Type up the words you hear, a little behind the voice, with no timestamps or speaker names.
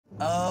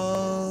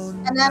Oh,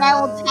 And then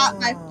I will tap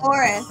my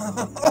forest and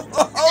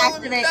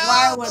activate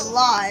Wirewood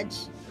Lodge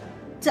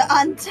to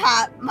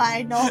untap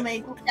my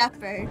No-Mage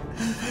Shepherd.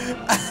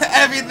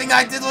 Everything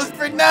I did was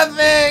for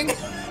nothing!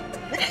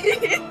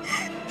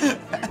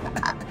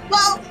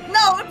 Well,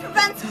 no, it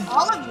prevents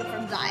all of you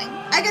from dying.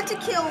 I get to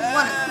kill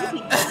one of you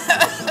people.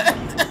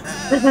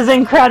 This is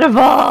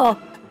incredible!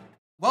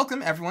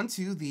 Welcome everyone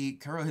to the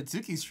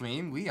Kurohitsuki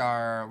stream.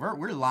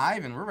 We're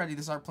live and we're ready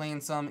to start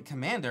playing some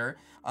Commander.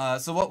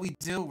 So what we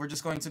do, we're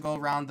just going to go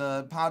around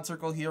the pod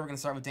circle here. We're going to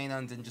start with Dana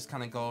and then just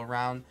kind of go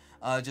around,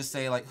 just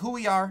say like who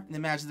we are in the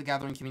Magic the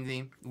Gathering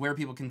community, where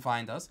people can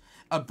find us,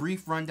 a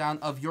brief rundown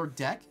of your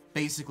deck,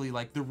 basically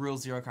like the real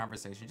zero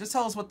conversation. Just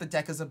tell us what the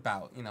deck is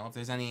about. You know, if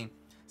there's any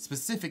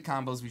specific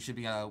combos we should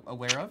be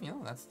aware of, you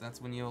know,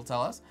 that's when you'll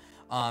tell us.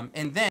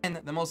 And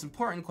then the most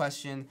important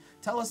question,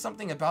 tell us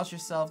something about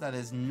yourself that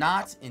is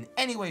not in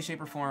any way,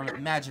 shape, or form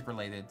Magic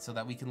related, so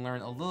that we can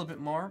learn a little bit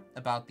more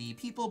about the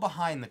people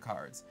behind the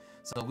cards.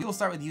 So we will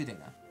start with you,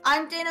 Dana.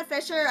 I'm Dana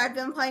Fisher. I've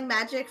been playing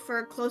Magic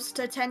for close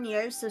to 10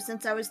 years, so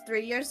since I was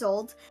 3 years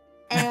old.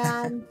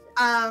 And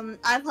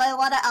I play a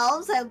lot of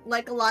elves. I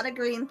like a lot of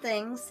green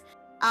things.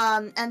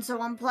 And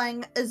so I'm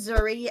playing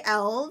Ezuri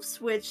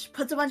Elves, which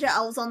puts a bunch of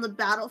elves on the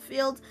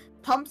battlefield,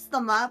 pumps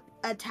them up,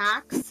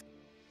 attacks.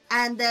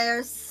 And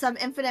there's some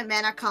infinite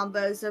mana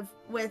combos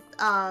with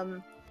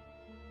untapping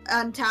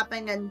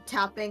and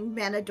tapping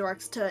mana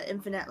dorks to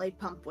infinitely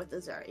pump with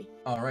Ezuri.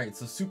 Alright,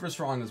 so super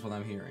strong is what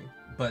I'm hearing.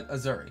 But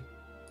Ezuri.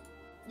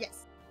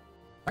 Yes.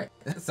 Alright,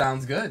 that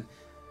sounds good.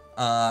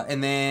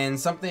 And then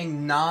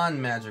something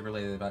non-magic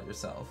related about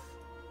yourself.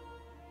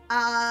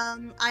 I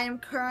am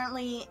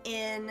currently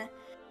in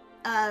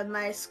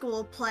my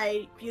school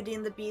play Beauty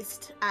and the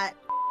Beast at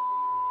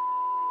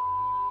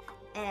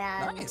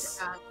and nice.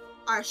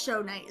 Our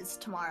show night is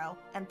tomorrow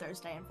and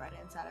Thursday and Friday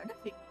and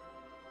Saturday.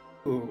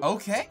 Ooh.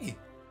 Okay.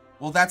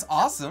 Well, that's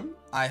awesome.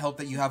 I hope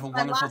that you have a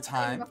wonderful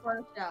time.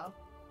 Before the show.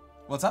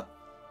 What's up?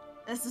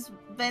 This is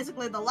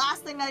basically the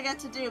last thing I get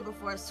to do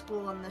before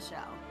school and the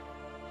show.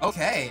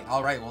 Okay.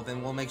 All right. Well,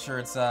 then we'll make sure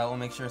it's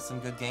some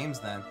good games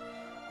then.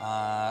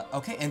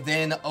 Okay. And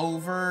then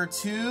over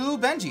to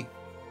Benji.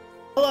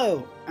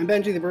 Hello, I'm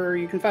Benji the Brewer.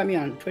 You can find me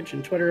on Twitch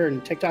and Twitter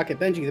and TikTok at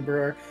Benji the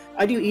Brewer.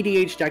 I do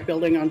EDH deck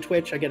building on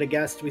Twitch. I get a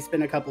guest, we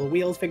spin a couple of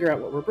wheels, figure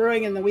out what we're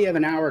brewing, and then we have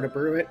an hour to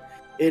brew it.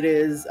 It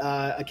is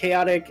a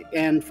chaotic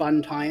and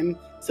fun time.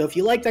 So if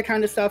you like that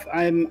kind of stuff,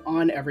 I'm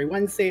on every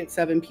Wednesday at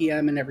 7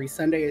 p.m. and every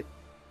Sunday at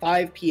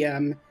 5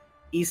 p.m.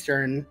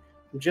 Eastern.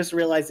 I'm just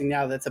realizing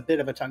now that's a bit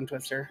of a tongue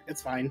twister.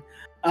 It's fine.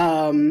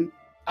 I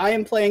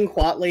am playing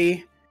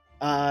Huatli.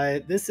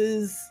 This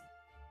is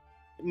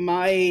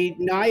my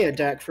Naya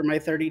deck for my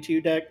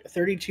 32 deck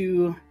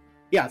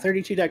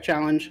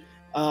challenge.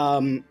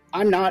 I'm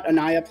not a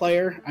Naya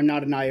player. I'm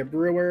not a Naya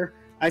brewer.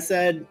 I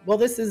said, well,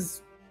 this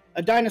is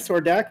a dinosaur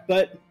deck,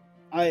 but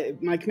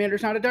my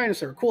commander's not a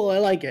dinosaur. Cool, I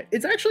like it.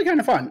 It's actually kind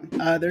of fun.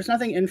 There's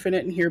nothing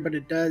infinite in here, but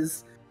it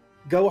does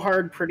go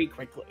hard pretty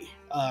quickly,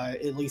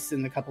 at least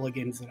in the couple of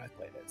games that I've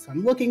played it. So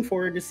I'm looking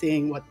forward to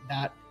seeing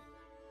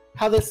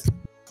how this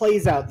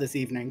plays out this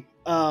evening.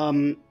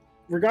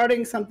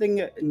 Regarding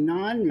something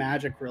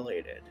non-magic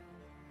related,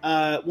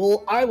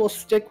 well, I will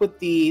stick with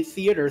the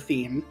theater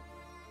theme.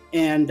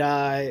 And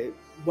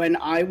when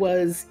I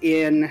was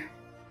in,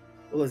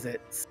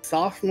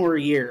 sophomore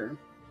year,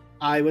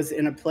 I was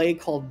in a play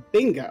called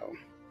Bingo,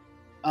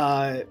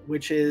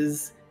 which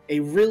is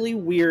a really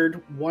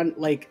weird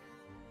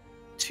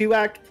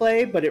two-act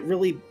play, but it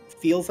really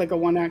feels like a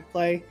one-act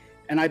play.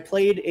 And I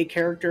played a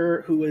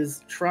character who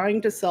was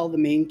trying to sell the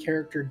main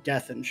character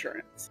death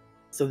insurance.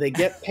 So they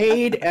get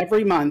paid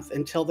every month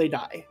until they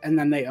die, and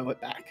then they owe it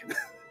back.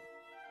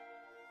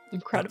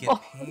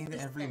 Incredible. They get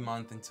paid every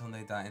month until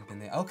they die, and then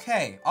they...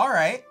 Okay, all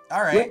right.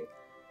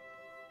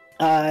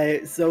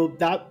 So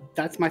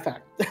that's my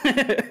fact.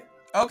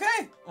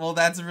 Okay, well,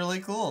 that's really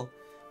cool.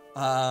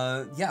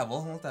 Yeah,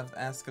 we'll have to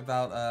ask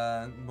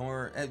about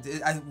more...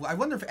 I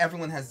wonder if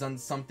everyone has done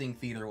something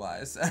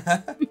theater-wise.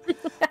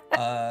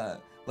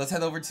 Let's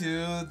head over to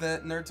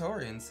the Nerd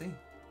Tori and see.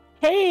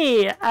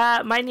 Hey,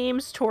 my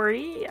name's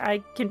Tori.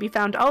 I can be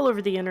found all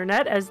over the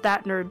internet as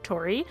that nerd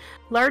Tori.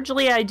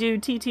 Largely, I do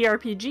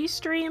TTRPG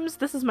streams.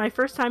 This is my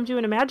first time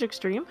doing a Magic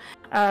stream,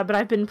 but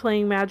I've been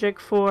playing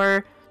Magic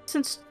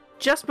since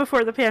just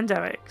before the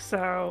pandemic,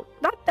 so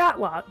not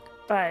that long,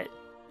 but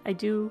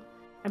I'm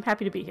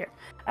happy to be here.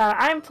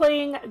 I'm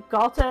playing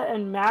Ghalta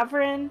and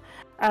Mavren,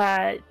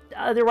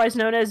 otherwise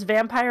known as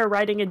Vampire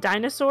Riding a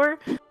Dinosaur.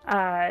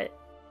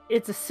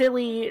 It's a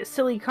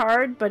silly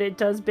card, but it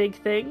does big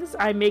things.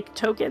 I make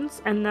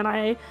tokens, and then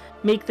I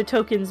make the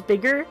tokens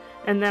bigger,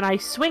 and then I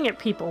swing at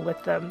people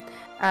with them.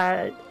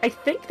 I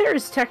think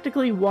there's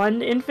technically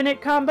one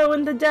infinite combo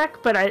in the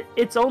deck, but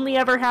it's only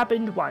ever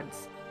happened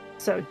once.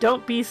 So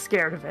don't be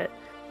scared of it.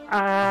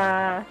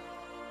 And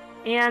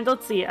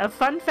let's see, a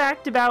fun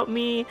fact about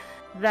me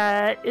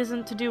that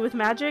isn't to do with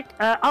Magic.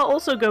 I'll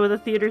also go with a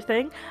theater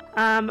thing.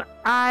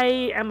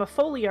 I am a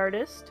Foley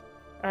artist,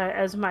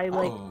 as my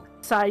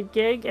side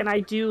gig, and I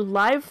do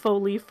live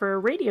Foley for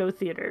radio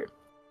theater.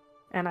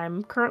 And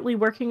I'm currently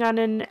working on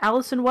an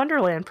Alice in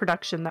Wonderland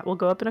production that will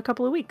go up in a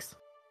couple of weeks.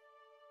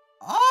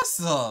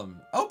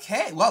 Awesome.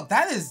 Okay, well,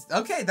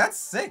 that's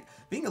sick.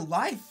 Being a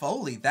live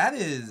Foley, that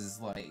is,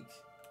 like...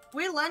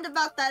 We learned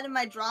about that in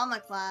my drama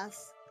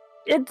class.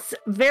 It's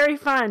very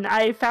fun.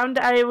 I found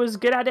I was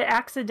good at it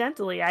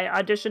accidentally.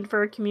 I auditioned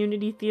for a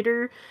community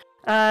theater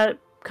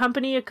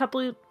company a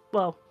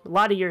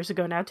lot of years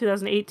ago now,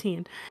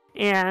 2018,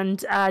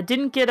 and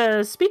didn't get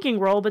a speaking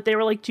role, but they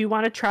were like, do you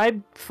want to try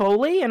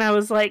Foley? And I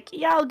was like,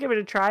 yeah, I'll give it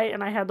a try,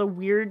 and I had the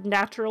weird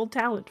natural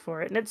talent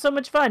for it, and it's so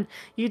much fun.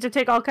 You get to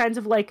take all kinds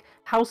of, like,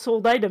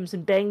 household items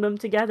and bang them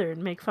together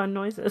and make fun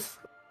noises.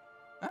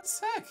 That's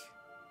sick.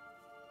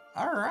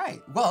 All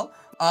right. Well,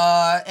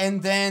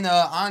 and then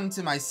on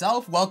to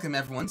myself. Welcome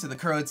everyone to the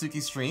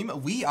Kurohitsuki stream.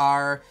 We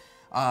are,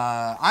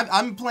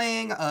 I'm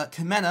playing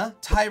Kumena,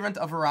 Tyrant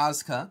of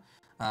Arazka.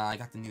 I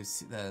got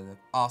the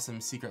awesome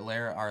secret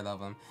lair art of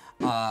him.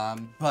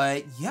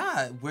 But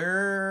yeah,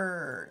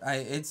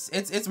 it's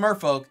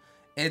merfolk.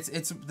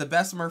 It's the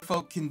best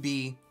merfolk can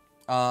be,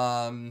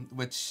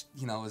 which,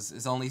 you know,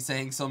 is only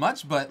saying so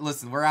much. But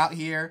listen, we're out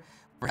here.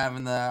 We're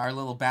having our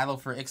little battle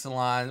for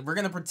Ixalan. We're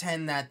gonna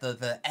pretend that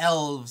the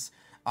elves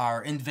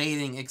are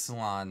invading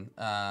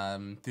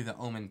Ixalan through the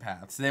Omen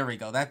paths. There we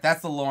go.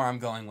 That's the lore I'm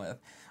going with.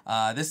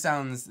 This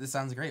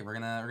sounds great. We're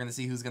gonna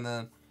see who's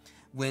gonna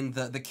win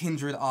the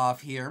kindred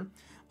off here.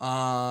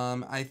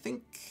 I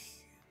think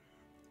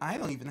I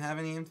don't even have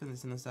any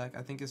infinites in this deck.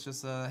 I think it's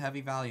just a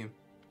heavy value.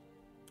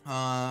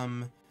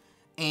 And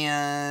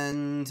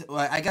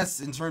I guess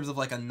in terms of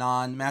like a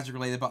non-magic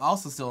related, but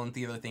also still in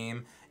theater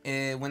theme,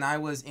 when I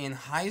was in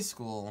high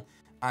school,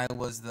 I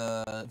was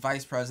the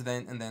vice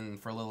president, and then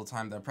for a little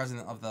time the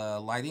president of the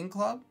lighting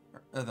club,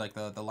 like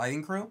the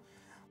lighting crew.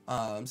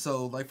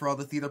 So like for all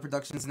the theater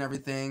productions and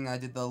everything, I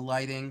did the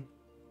lighting.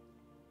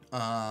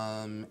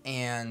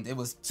 And it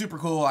was super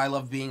cool. I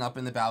loved being up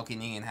in the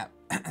balcony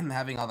and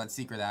having all that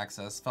secret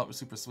access. Felt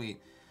super sweet.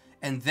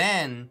 And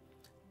then,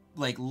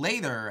 like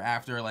later,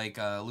 after like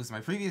losing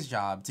my previous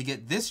job, to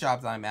get this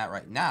job that I'm at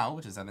right now,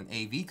 which is at an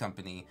AV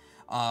company,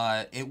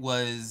 it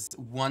was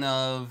one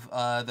of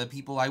the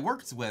people I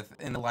worked with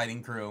in the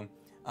lighting crew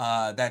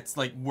that's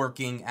like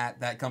working at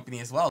that company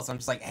as well. So I'm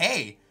just like,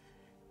 hey,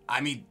 I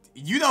mean,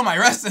 you know my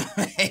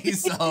resume,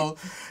 so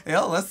you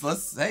know, let's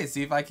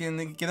see if I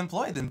can get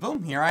employed. And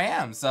boom, here I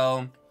am.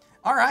 So,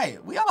 all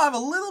right, we all have a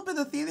little bit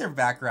of theater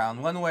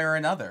background, one way or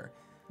another.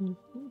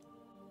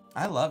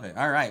 I love it.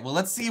 All right, well,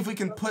 let's see if we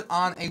can put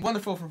on a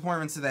wonderful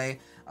performance today.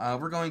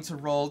 We're going to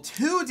roll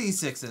 2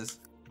 d6s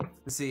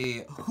to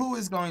see who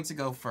is going to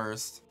go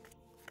first.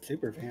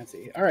 Super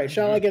fancy. All right,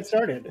 shall I get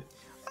started?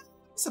 I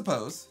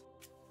suppose.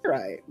 All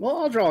right. Well,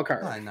 I'll draw a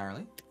card. All right,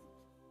 gnarly.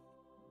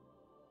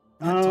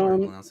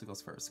 Everyone else who goes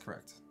first,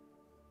 correct.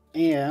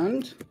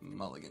 And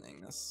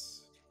mulliganing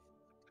this.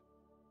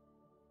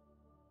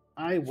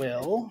 I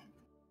will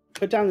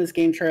put down this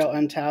game trail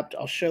untapped.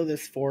 I'll show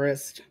this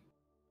forest.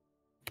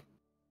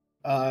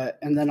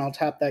 And then I'll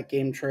tap that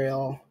game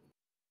trail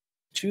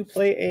to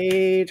play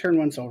a turn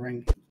 1 Soul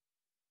Ring.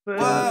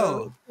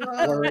 Whoa!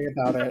 Don't worry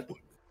about it.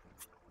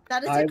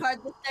 That is a card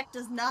this deck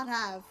does not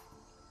have.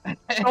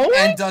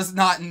 And does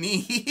not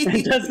need.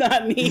 It does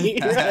not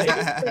need,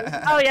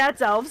 right? Oh yeah,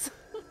 it's elves.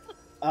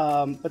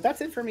 But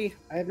that's it for me.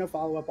 I have no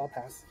follow-up. I'll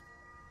pass.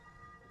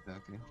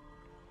 Okay.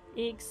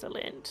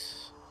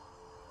 Excellent.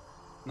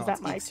 No, Is that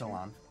it's my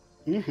Ixalan.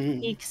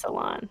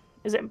 Ixalan.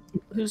 Is it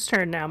whose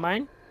turn now?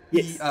 Mine?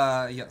 Yes.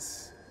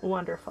 Yes.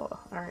 Wonderful.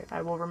 Alright,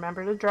 I will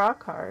remember to draw a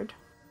card.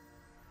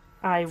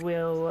 I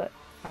will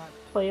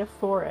play a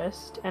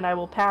forest, and I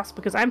will pass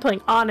because I'm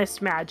playing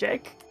Honest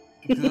Magic.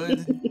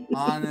 Good,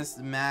 honest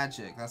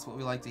magic. That's what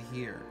we like to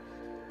hear.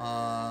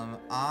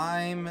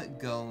 I'm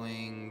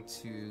going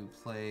to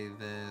play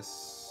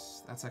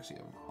this. That's actually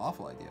an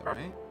awful idea,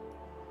 right?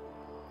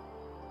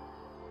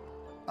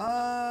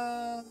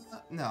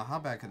 No, how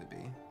bad could it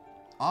be?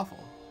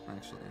 Awful,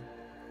 actually.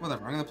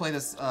 Whatever, I'm gonna play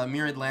this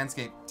Mirrored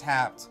Landscape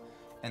tapped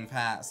and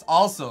pass.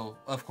 Also,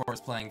 of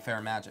course, playing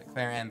Fair Magic.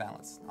 Fair and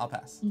Balanced. I'll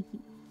pass.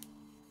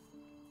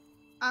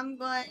 I'm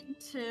going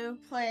to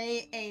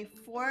play a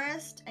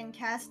forest and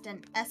cast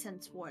an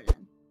Essence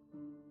Warden.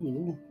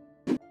 Ooh.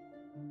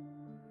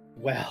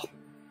 Well,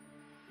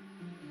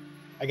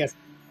 I guess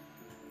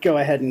go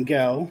ahead and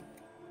go.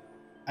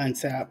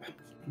 Untap,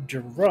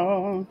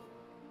 draw.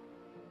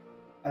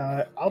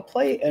 I'll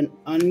play an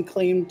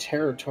unclaimed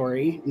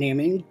territory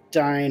naming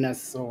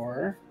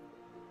Dinosaur.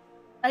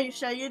 Are you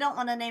sure you don't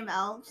want to name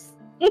elves?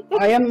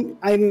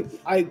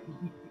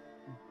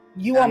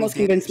 You almost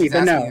convinced me,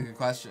 but no.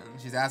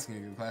 She's asking a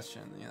good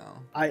question, you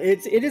know.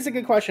 It is a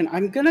good question.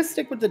 I'm gonna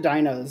stick with the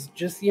dinos,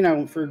 just, you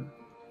know, for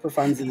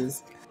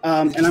funsies.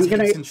 And I'm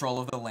gonna control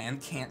of the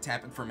land, can't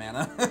tap it for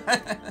mana.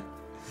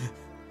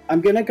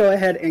 I'm gonna go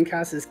ahead and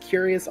cast this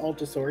Curious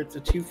Altosaur. It's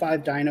a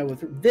 2/5 dino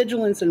with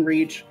vigilance and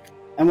reach.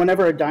 And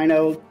whenever a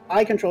dino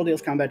I control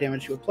deals combat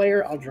damage to a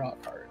player, I'll draw a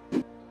card.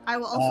 I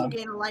will also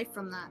gain a life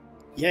from that.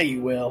 Yeah,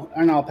 you will,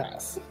 and I'll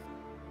pass.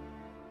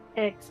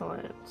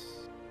 Excellent.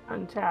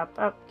 Untap,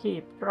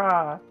 upkeep,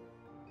 draw.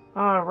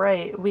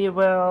 Alright, we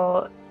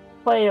will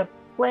play a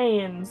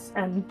Plains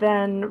and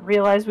then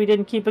realize we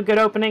didn't keep a good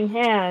opening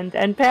hand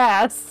and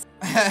pass.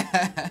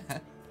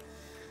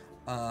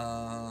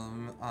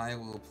 I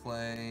will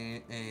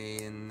play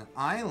an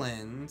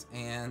island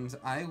and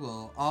I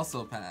will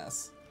also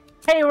pass.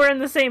 Hey, we're in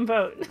the same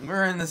boat.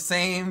 We're in the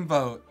same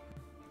boat.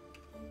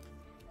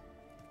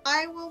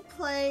 I will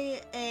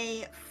play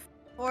a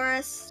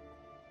forest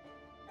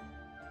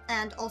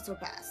and also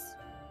pass.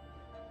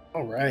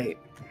 All right.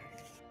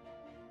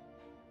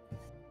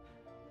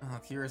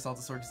 Curious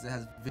Alta Sword because it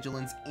has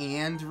vigilance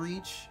and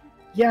reach.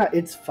 Yeah,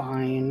 it's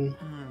fine.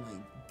 Oh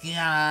my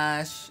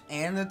gosh.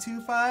 And the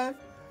 2/5?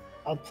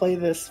 I'll play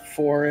this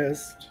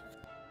forest.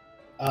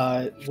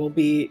 We'll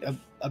be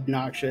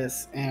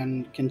obnoxious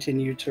and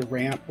continue to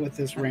ramp with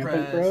this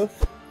rampant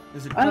growth.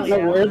 I don't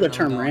know where the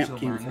term ramp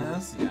came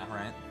from. Yeah,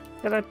 right.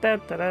 For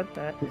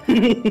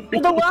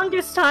the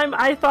longest time,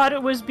 I thought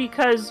it was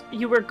because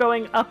you were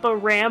going up a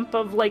ramp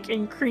of, like,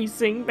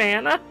 increasing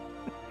mana.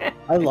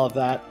 I love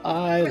that.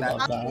 I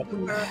love that.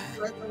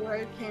 Where the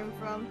word came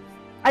from.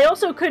 I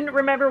also couldn't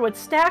remember what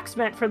stacks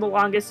meant for the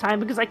longest time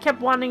because I kept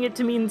wanting it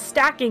to mean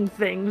stacking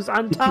things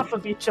on top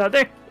of each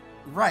other.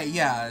 Right,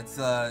 yeah, it's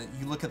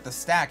you look at the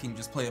stack and you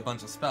just play a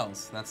bunch of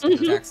spells. That's what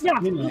the text.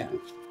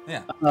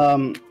 Yeah.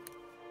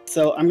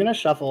 So I'm gonna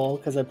shuffle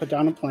because I put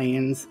down a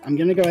plains. I'm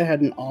gonna go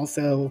ahead and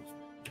also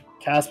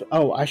cast.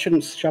 Oh, I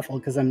shouldn't shuffle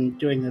because I'm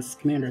doing this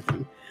commander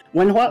thing.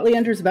 When Huatli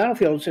enters the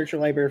battlefield, search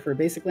your library for a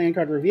basic land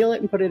card, reveal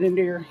it, and put it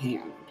into your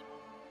hand.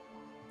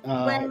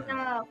 When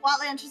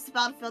Huatli enters the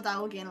battlefield, I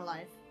will gain a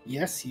life.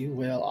 Yes, you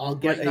will. I'll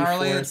get a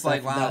gnarly, forest it's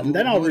like, off of wow, that, and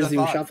then I'll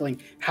resume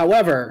shuffling.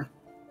 However,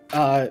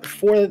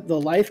 for the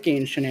life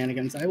gain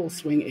shenanigans, I will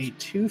swing a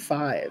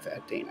 2/5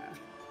 at Dana.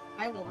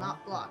 I will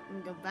not block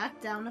and go back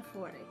down to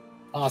 40.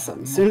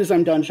 Awesome. As soon as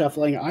I'm done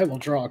shuffling, I will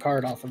draw a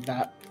card off of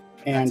that.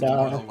 And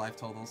That's life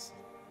totals.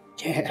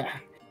 Yeah,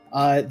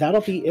 that'll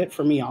be it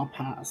for me. I'll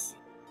pass.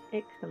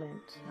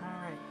 Excellent.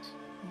 Alright.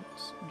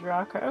 Let's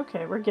draw a card.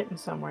 Okay, we're getting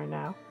somewhere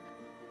now.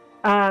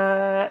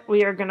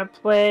 We are going to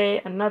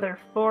play another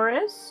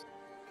forest.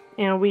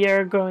 And we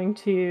are going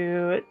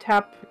to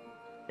tap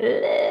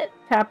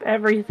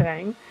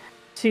everything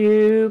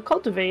to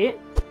cultivate.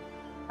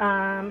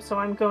 So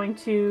I'm going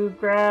to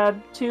grab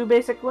 2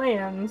 basic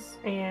lands,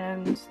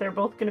 and they're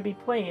both going to be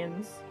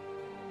plains.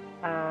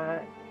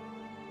 Let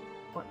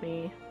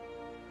me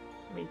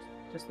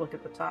just look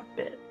at the top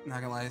bit.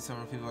 Not gonna lie,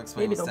 several people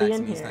explain Maybe what they'll be stacks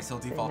in means, here. and I still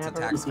They default to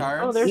never tax are.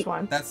 cards. Oh, there's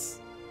one.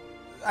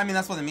 I mean,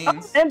 that's what it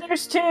means, And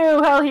there's 2!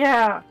 Hell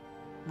yeah!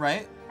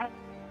 right?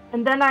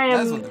 And then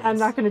That's what it I'm is.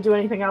 not going to do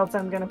anything else.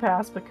 I'm going to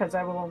pass because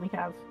I will only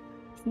have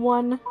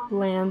 1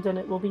 land, and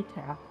it will be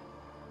tapped.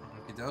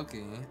 Okie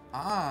dokie.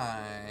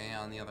 I,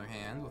 on the other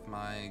hand, with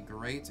my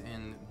great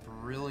and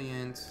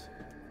brilliant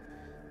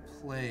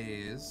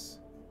plays,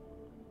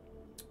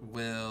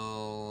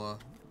 will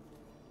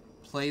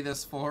play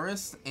this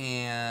forest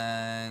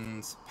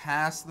and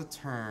pass the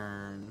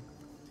turn.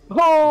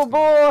 Oh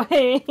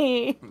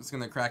boy! I'm just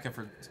gonna crack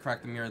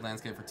the mirrored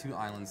landscape for 2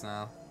 islands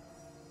now.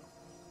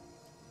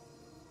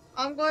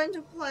 I'm going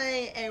to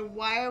play a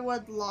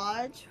Wirewood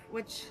Lodge,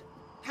 which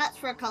hats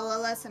for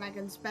colorless, and I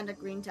can spend a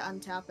green to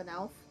untap an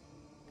elf.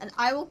 And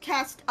I will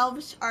cast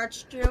Elvish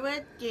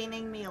Archdruid,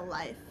 gaining me a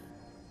life.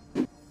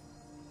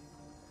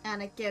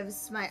 And it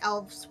gives my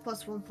elves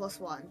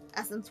 +1/+1.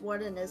 Essence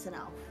Warden is an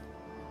elf.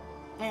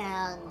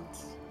 And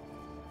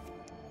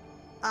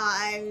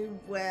I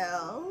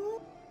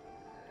will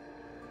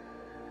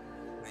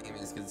Amy,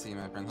 it's good to see you,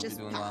 my friend. Hope just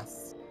you're doing well.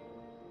 pass.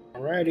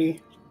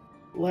 Alrighty,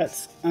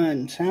 let's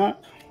untap.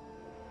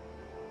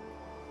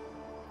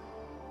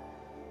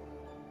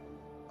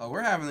 Oh,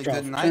 we're having a Draw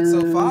good for night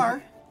so turn.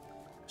 far.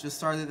 Just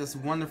started this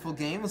wonderful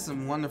game with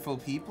some wonderful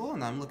people,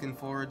 and I'm looking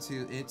forward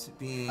to it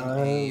being a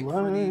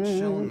pretty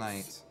chill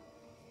night.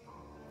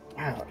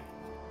 Wow.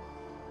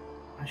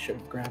 I should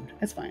have grabbed.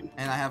 It's fine.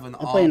 And I have an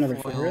I'll play another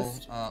all-foil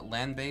forest.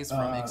 land base from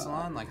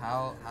Ixalan. Like,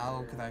 how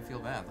could I feel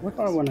bad? What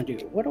do I want to do?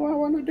 What do I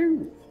want to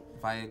do?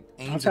 If I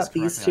aim I'll just tap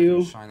these correctly, I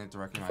can 2 shine it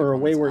directly in my for a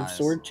opponent's Wayward eyes.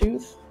 Sword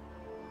Tooth.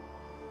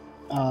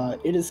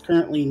 It is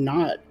currently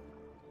not.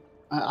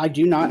 I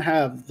do not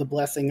have the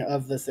blessing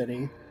of the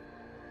city,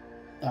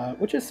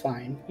 which is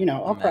fine. You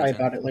know, I'll cry Imagine.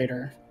 about it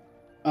later.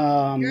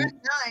 You're at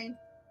 9.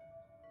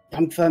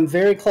 I'm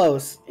very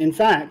close. In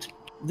fact,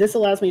 this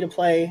allows me to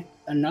play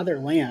another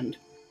land.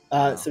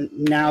 So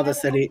now the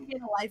city. I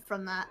get a life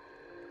from that.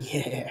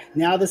 Yeah.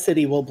 Now the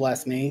city will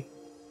bless me.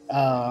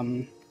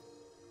 You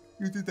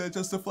did that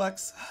just to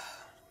flex.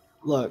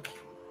 Look,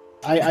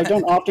 I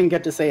don't often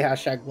get to say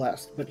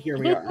 #blessed, but here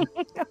we are.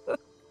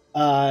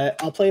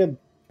 I'll play a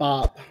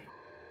bop.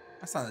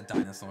 That's not a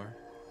dinosaur.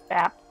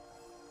 Bap.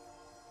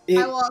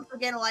 I will also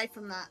gain a life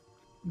from that.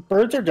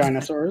 Birds are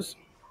dinosaurs.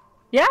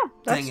 Yeah,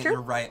 that's Dang it, true.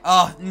 you're right.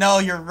 Oh, no,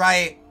 you're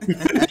right.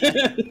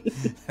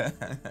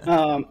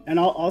 And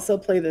I'll also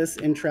play this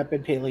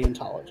Intrepid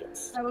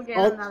Paleontologist. I will gain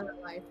I'll- another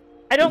life.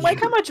 I don't like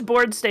how much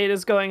board state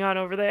is going on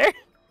over there.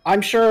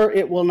 I'm sure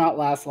it will not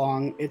last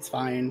long. It's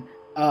fine.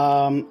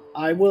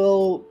 I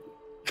will...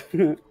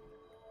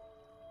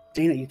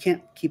 Dana, you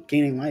can't keep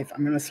gaining life.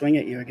 I'm going to swing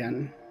at you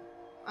again.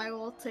 I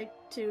will take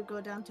 2, go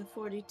down to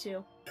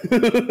 42.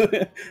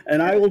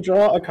 And I will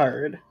draw a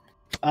card.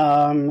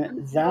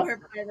 I'm so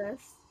hurt by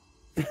this.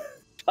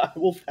 I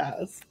will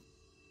pass.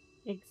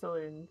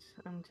 Excellent.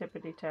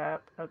 Untippity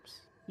tap,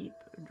 upkeep,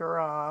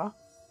 draw.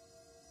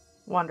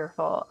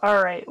 Wonderful.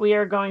 Alright, we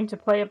are going to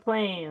play a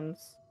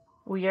Plains.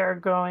 We are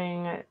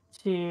going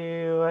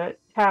to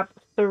tap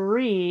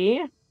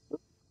 3.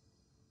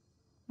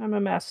 I'm a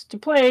mess. To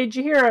play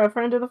Jaheira,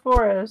 Friend of the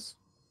Forest.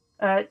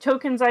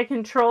 Tokens I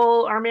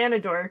control are mana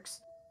dorks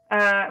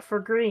for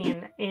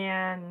green,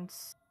 and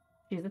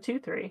she's a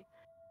 2/3.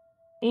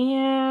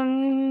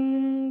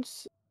 And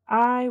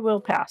I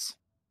will pass.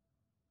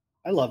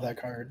 I love that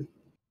card.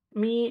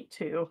 Me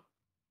too.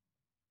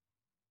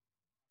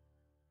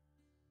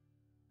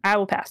 I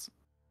will pass.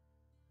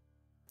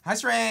 High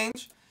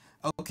range.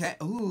 Okay.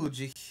 Ooh,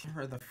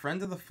 Jaheira, the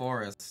Friend of the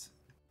Forest.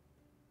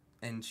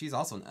 And she's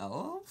also an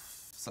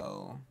elf,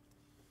 so...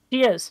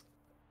 She is.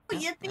 Oh,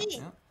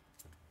 yippee!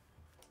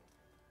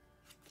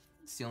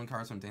 Stealing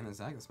cards from Dana's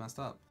deck, that's messed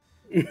up.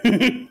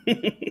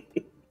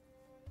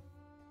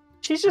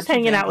 She's just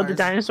hanging out with the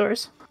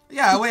dinosaurs.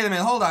 Yeah, wait a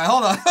minute, hold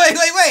on.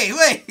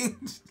 Wait.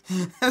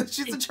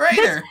 She's a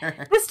traitor.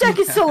 This deck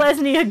is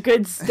Selesnya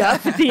good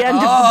stuff at the end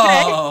of the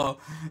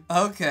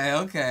Oh,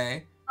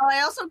 okay. Oh,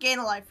 I also gain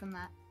a life from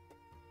that.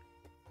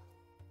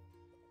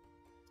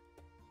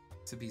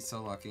 To be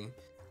so lucky.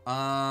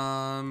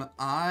 I'm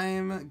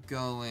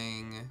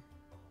going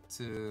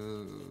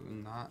to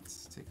not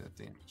take that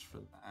damage for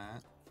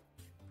that.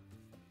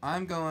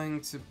 I'm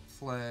going to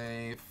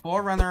play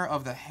Forerunner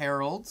of the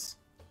Heralds.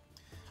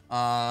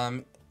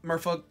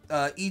 Merfolk,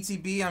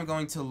 ETB, I'm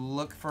going to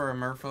look for a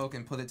Merfolk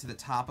and put it to the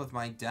top of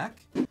my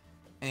deck.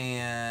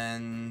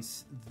 And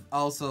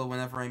also,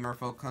 whenever a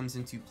Merfolk comes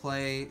into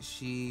play,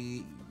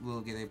 she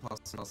will get a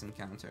 ++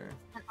 encounter.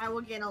 And I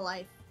will gain a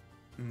life.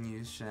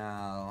 You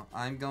shall.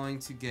 I'm going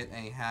to get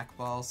a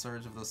Hackball,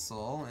 Surge of the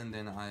Soul, and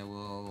then I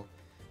will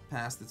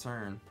pass the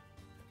turn.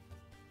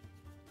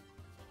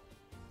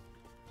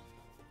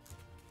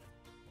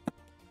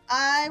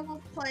 I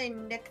will play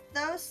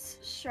Nykthos,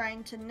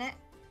 Shrine to Nyx.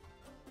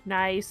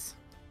 Nice.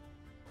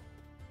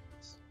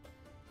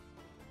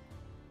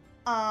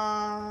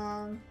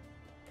 I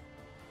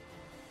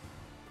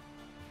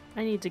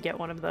need to get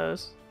one of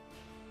those.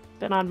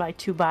 Been on my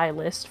to-buy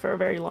list for a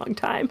very long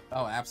time.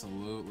 Oh,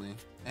 absolutely.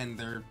 And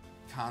they're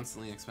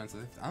constantly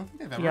expensive. I don't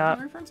think they've ever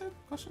been reprinted?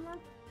 Question mark?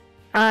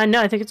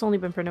 No, I think it's only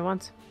been printed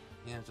once.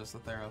 Yeah, just the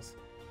Theros.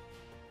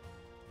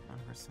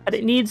 But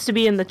it needs to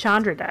be in the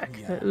Chandra deck.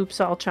 Yeah. The Oops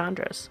All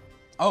Chandras.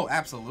 Oh,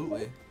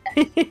 absolutely.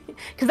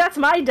 Because that's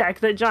my deck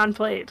that John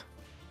played.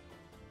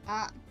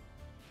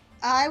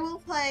 I will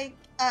play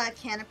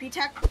Canopy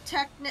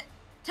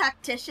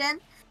Tactician,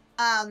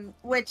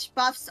 which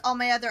buffs all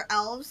my other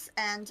elves,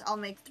 and I'll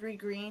make 3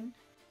 green.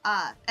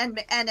 And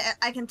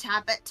I can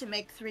tap it to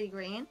make 3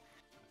 green.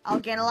 I'll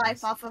gain a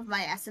life off of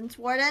my Essence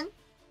Warden.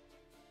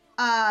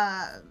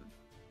 And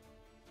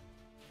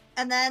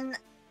then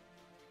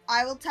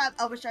I will tap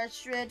Elvish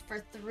Druid for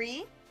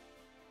 3.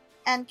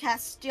 And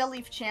cast Steel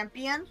Leaf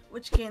Champion,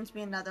 which gains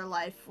me another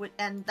life.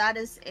 And that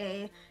is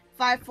a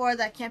 5/4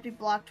 that can't be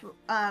blocked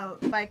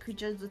by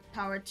creatures with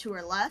power 2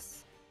 or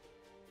less.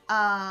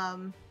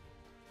 And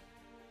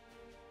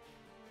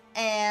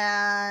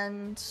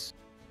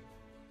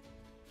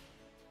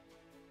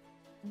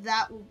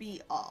that will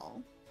be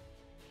all.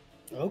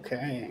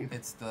 Okay.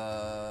 It's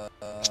the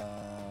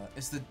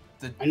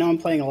I know I'm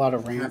playing a lot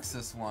of ramp.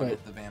 Grixis one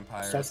with the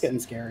vampires. Stuff's getting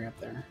scary up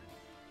there.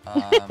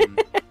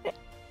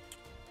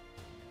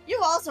 You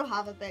also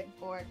have a big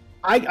board.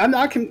 I'm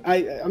not.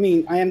 I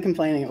mean, I am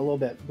complaining a little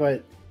bit,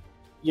 but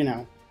you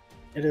know,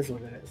 it is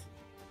what it is.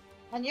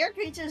 And your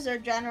creatures are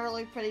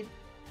generally pretty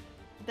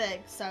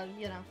big, so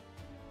you know.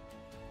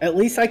 At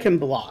least I can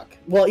block.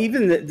 Well,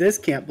 even this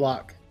can't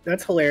block.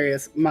 That's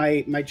hilarious.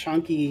 My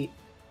chunky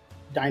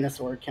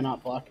dinosaur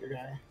cannot block your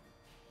guy.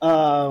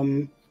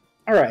 All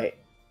right.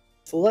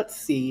 So let's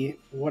see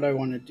what I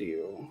want to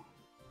do.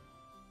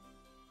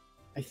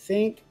 I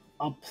think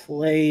I'll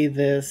play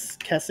this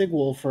Kessig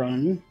Wolf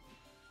Run.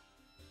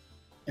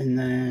 And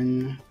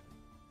then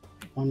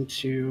 1,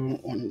 2,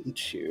 1,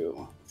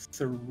 2,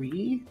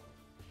 3.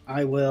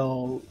 I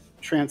will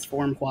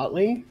transform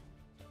Huatli.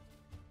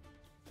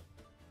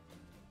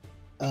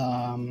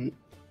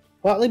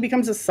 Huatli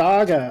becomes a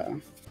saga.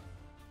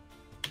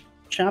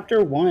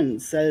 Chapter 1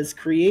 says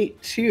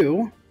create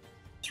 2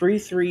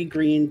 3/3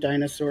 green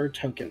dinosaur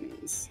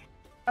tokens.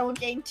 I will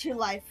gain 2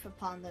 life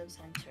upon those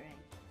entering.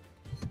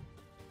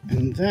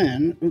 And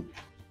then,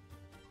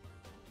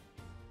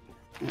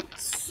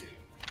 let's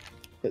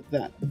put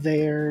that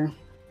there.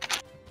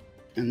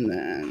 And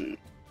then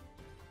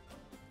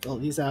fill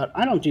these out.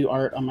 I don't do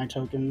art on my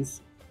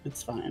tokens.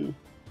 It's fine.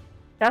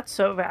 That's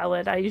so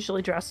valid. I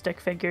usually draw stick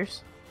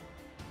figures.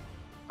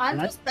 I'm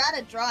just bad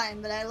at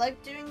drawing, but I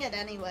like doing it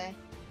anyway.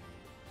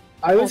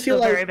 I always feel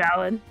like very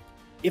valid.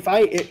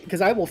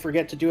 because I will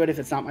forget to do it if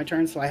it's not my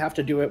turn, so I have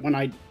to do it when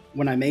I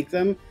make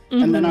them,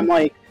 and then I'm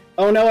like,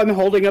 oh no, I'm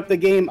holding up the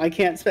game. I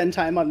can't spend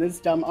time on this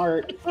dumb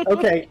art.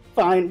 Okay,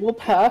 fine, we'll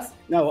pass.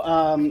 No,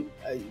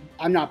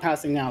 I'm not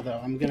passing now though.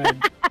 I'm gonna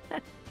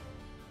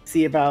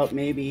see about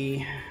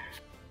maybe.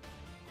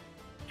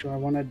 Do I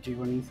want to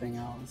do anything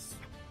else?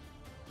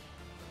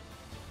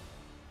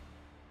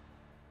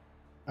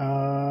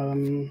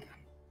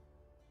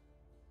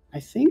 I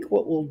think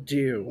what we'll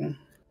do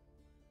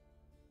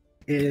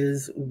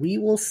is we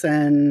will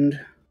send.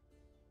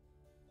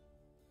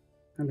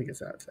 How big is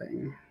that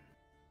thing?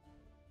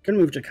 Gonna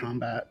move to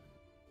combat.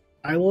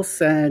 I will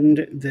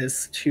send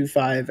this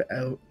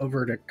 2/5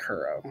 over to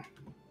Kuro.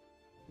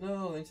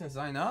 No, makes sense.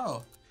 I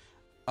know.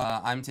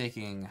 I'm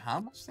taking how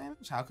much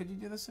damage? How could you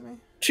do this to me?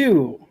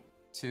 2.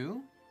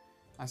 2?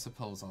 I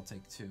suppose I'll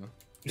take 2.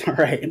 All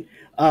right.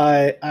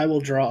 I will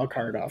draw a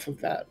card off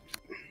of that.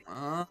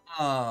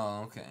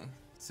 Oh, okay.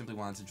 Simply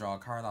wanted to draw a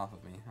card off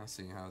of me. I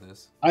see how it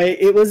is.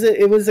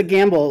 It was a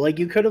gamble. Like,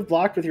 you could have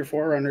blocked with your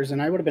Forerunners, and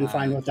I would have been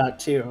fine with that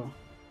too.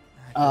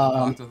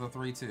 Blocked with a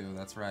 3/2.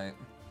 That's right.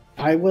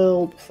 I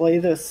will play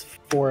this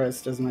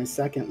forest as my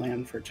second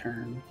land for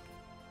turn,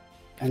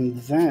 and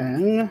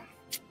then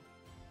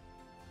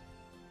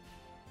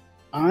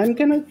I'm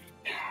gonna.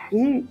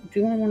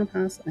 Do I want to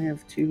pass? I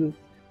have 2.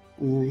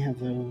 I only have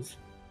those.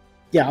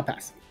 Yeah, I'll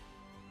pass.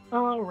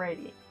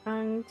 Alrighty.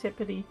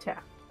 Untippity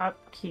tap.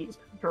 Upkeep.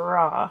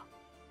 Draw.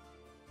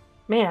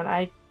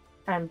 Man,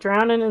 I'm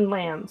drowning in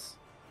lands.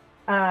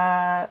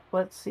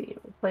 Let's see.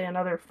 We'll play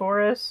another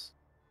forest.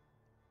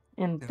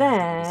 And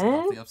then...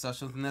 Healthy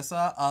obsession with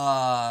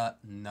Nissa?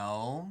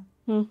 No.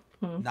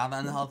 Not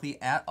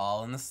unhealthy at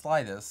all in the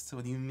slightest.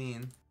 What do you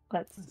mean?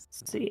 Let's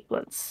see.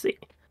 Let's see.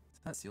 Is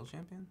that Seal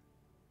Champion?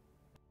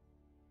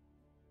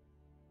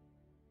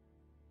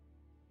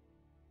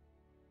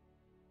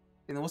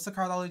 You know, what's the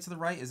card all the way to the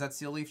right? Is that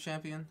Seal Leaf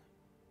Champion?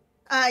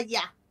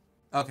 Yeah.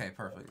 Okay,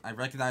 perfect. I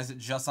recognize it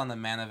just on the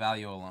mana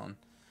value alone.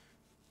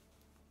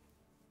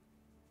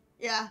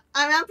 Yeah.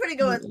 I mean, I'm pretty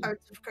good with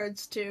arts of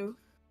cards, too.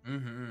 I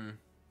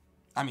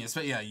mean,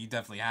 yeah, you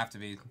definitely have to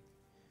be.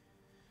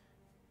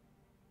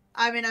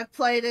 I mean, I've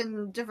played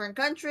in different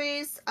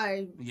countries.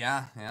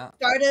 Yeah.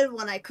 Started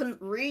when I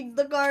couldn't read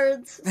the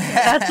cards.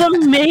 That's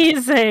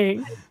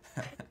amazing!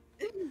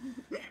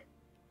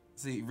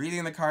 See,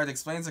 reading the card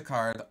explains the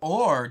card,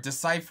 or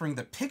deciphering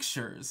the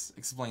pictures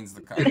explains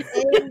the card.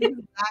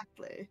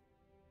 Exactly.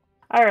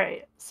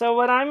 Alright, so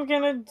what I'm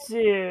gonna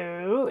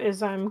do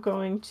is I'm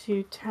going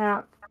to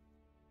tap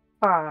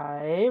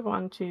 5.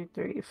 1, 2,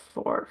 3,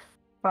 4,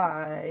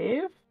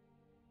 5.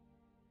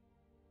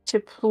 To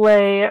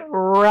play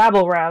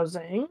Rabble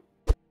Rousing.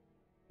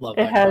 Love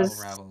it that.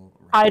 has Rabble.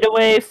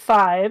 Hideaway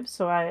 5,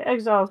 so I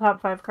exile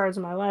top 5 cards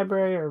in my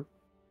library, or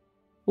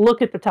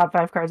look at the top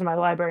 5 cards in my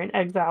library and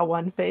exile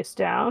 1 face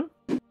down.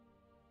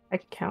 I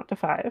can count to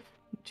 5. 1,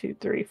 2,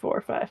 3,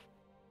 4, 5.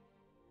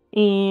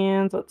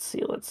 And let's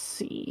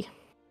see.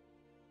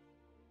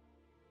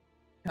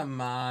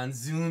 Come on,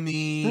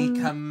 Zumi.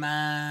 Come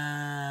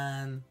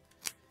on.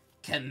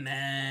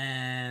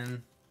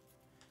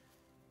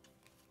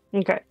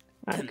 Okay.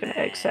 I'm gonna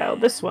exile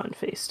this one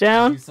face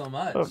down. Thank you so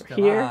much. Over Come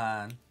here.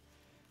 on.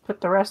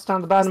 Put the rest on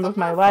the bottom of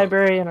my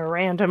library in a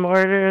random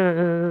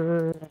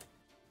order.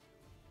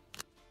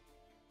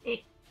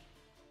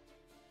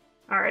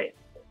 Alright.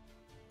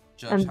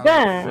 Judge, And how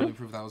then... do you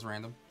prove that was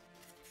random?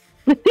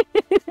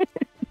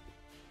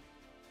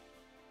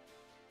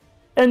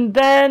 And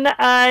then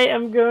I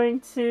am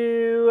going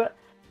to...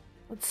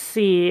 Let's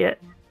see.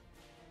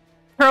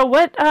 Pearl,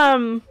 what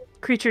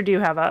creature do you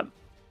have up?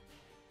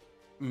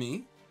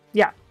 Me?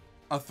 Yeah.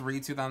 A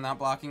 3/2 that I'm not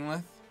blocking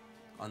with?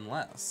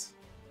 Unless.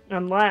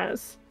 I'm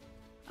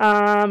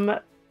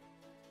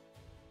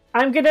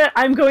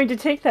going to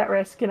take that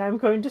risk, and I'm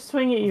going to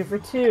swing at you for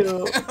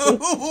 2.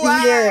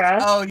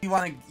 Oh, you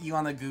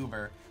want a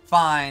goober?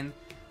 Fine,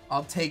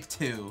 I'll take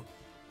 2.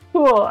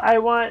 Cool. I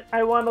want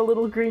a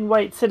little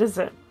green-white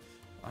citizen.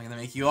 I'm gonna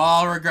make you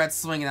all regret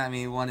swinging at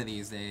me one of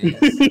these days.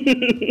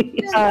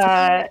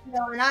 No,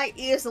 and I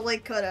easily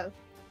could have.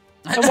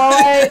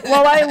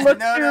 While I look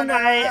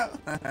No.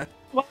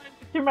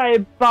 through my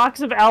box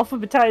of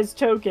alphabetized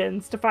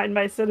tokens to find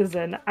my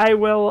citizen, I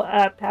will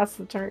pass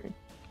the turn.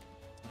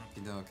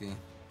 Okie-dokie.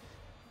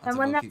 And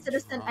when that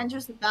citizen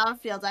enters the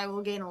battlefield, I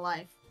will gain a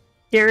life.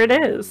 Here it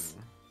is.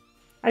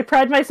 I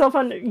pride myself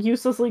on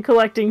uselessly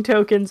collecting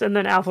tokens and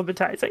then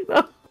alphabetizing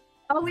them.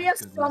 Oh, we have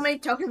so many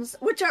tokens,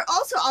 which are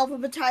also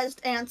alphabetized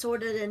and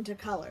sorted into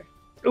color.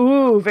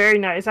 Ooh, very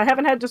nice. I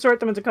haven't had to sort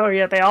them into color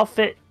yet. They all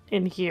fit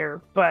in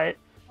here, but...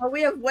 Oh,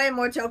 we have way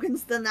more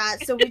tokens than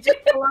that, so we just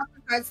pull out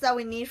the cards that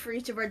we need for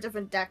each of our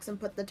different decks and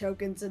put the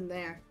tokens in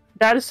there.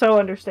 That is so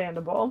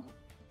understandable.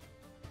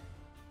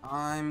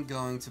 I'm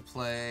going to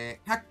play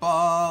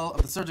Hackball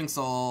of the Surging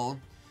Soul.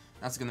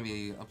 That's going to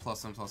be a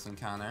 +1/+1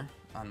 counter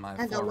on my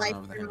Forerunner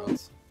over the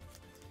Heralds.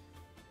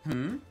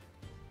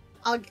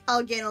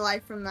 I'll gain a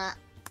life from that.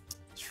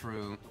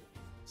 True.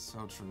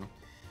 So true.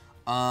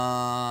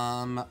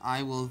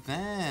 I will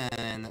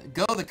then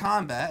go to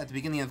combat. At the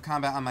beginning of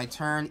combat on my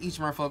turn, each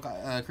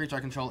merfolk creature I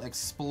control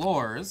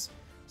explores.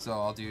 So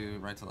I'll do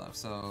right to left.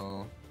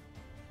 So,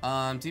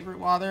 Deep Root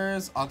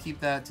Waters, I'll keep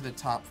that to the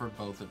top for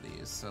both of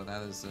these. So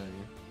that is a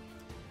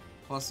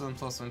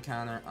 +1/+1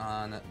 counter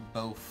on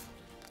both.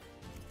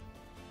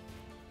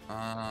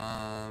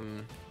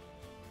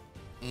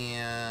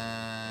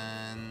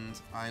 And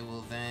I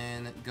will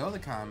then go to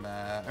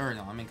combat. Or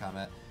no, I'm in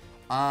combat.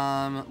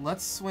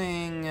 Let's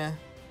swing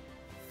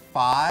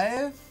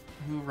 5.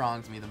 Who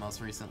wronged me the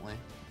most recently?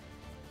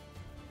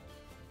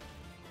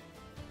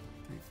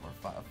 3, 4,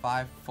 5.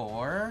 5,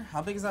 4.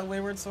 How big is that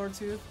Wayward Sword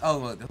Tooth? Oh,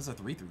 well, those are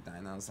 3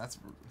 dinos. That's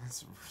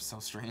so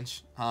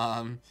strange.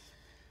 That's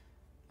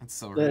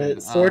so rude.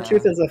 The Sword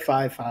Tooth is a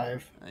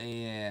 5/5.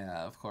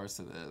 Yeah, of course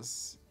it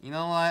is. You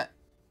know what?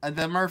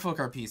 The merfolk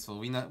are peaceful.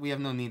 We have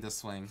no need to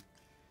swing.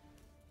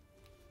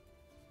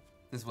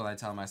 Is what I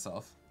tell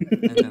myself.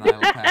 And then I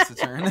will pass the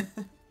turn.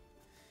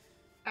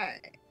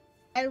 Alright.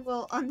 I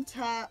will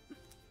untap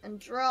and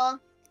draw.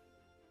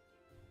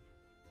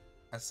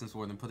 Essence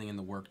more than putting in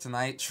the work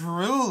tonight.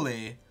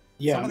 Truly!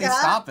 Yeah. Somebody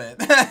stop it.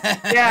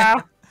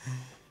 Yeah.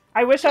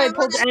 I wish I had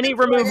pulled any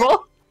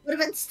removal. Would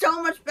have been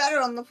so much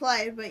better on the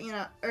fly, but you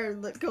know, or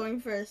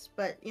going first,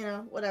 but you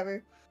know,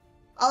 whatever.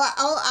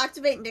 I'll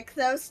activate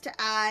Nykthos to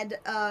add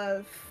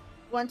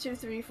 1, 2,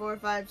 3, 4,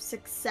 5,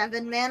 6,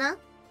 7 mana.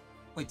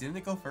 Wait, didn't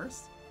it go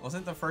first?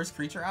 Wasn't the first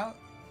creature out?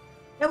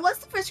 It was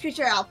the first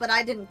creature out, but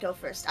I didn't go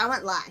first. I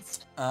went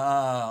last.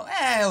 Oh,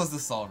 it was the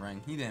Soul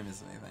Ring. He didn't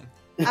miss anything.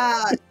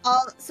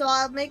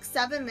 I'll make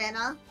 7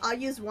 mana. I'll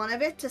use 1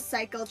 of it to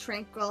cycle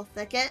Tranquil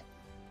Thicket.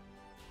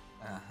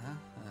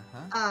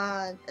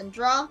 And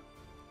draw.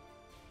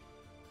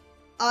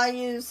 I'll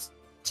use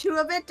 2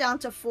 of it down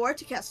to 4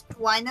 to cast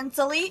Twinance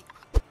Elite,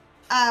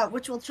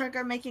 which will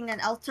trigger making an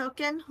elf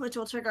token, which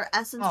will trigger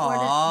Essence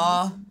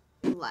Ward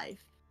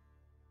life.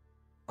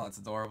 Oh, that's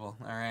adorable.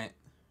 Alright.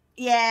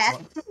 Yeah.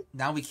 Well,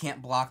 now we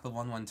can't block the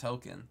 1/1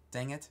 token.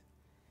 Dang it.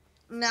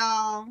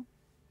 No.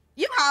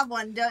 You have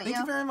one, don't you? Thank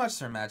you very much,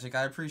 Sir Magic.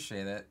 I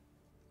appreciate it.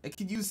 It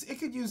could use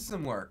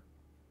some work.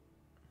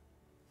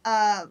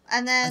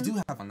 And then I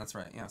do have one, that's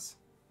right, yes.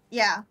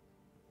 Yeah.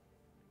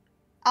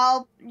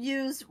 I'll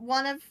use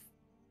 1 of...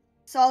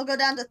 So I'll go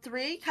down to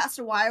 3, cast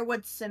a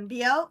Wirewood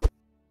Symbiote,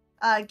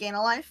 gain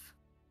a life.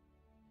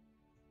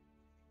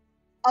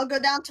 I'll go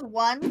down to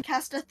 1,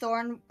 cast a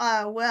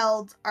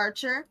Thorn-Willed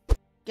Archer,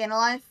 gain a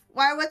life.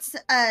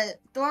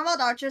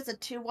 Thorn-Willed Archer is a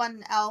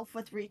 2/1 elf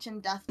with reach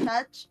and death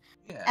touch.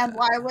 Yeah. And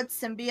Wirewood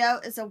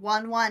Symbiote is a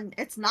 1/1.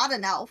 It's not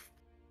an elf,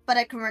 but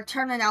it can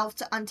return an elf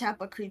to untap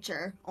a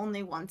creature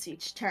only once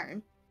each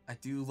turn. I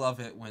do love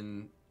it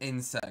when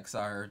insects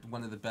are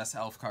one of the best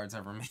elf cards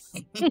ever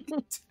made.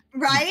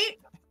 Right?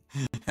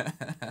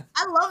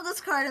 I love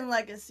this card in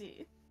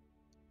Legacy.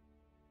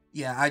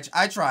 Yeah,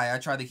 I try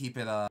to keep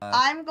it,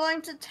 I'm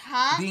going to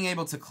tap... Being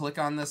able to click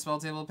on the spell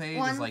table page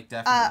is, like,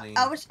 definitely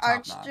Elvish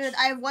top-notch. Archdruid.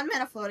 I have 1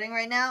 mana floating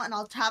right now, and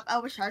I'll tap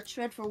Elvish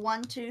Archdruid for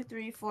 1, 2,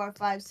 3, 4,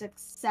 5,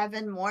 6,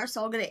 7 more,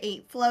 so I'll get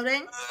 8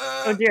 floating.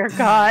 Oh dear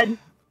God.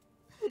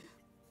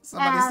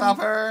 Somebody stop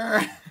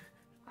her!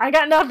 I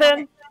got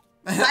nothing.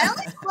 I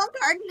only have 1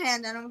 card in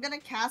hand, and I'm gonna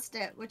cast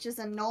it, which is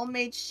a Null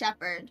Mage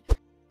Shepherd.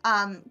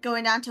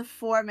 Going down to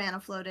 4 mana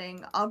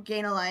floating. I'll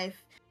gain a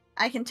life.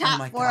 I can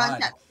tap 4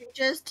 untapped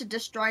creatures to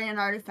destroy an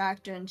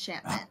artifact or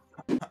enchantment.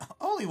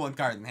 Only 1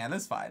 card in hand,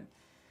 that's fine.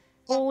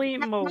 Holy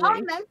moly. Now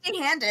I'm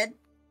empty-handed.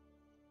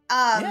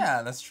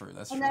 Yeah, that's true,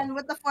 that's true. And then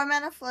with the 4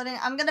 mana floating,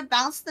 I'm gonna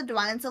bounce the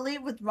Dwine's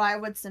Elite with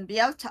Wirewood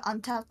Symbiote to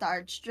untap the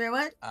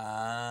Archdruid.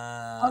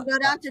 I'll go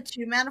down to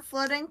 2 mana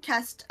floating,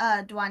 cast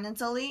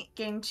Dwine's Elite,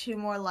 gain 2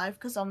 more life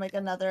because I'll make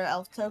another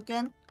elf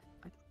token.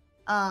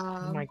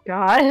 Oh my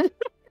God.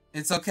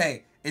 It's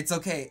okay. It's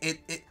okay.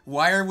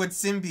 Wirewood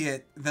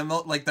Symbiote,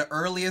 the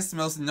earliest,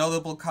 most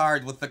notable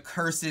card with the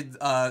cursed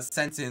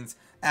sentence,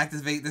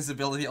 activate this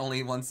ability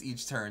only once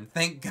each turn.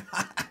 Thank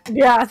God.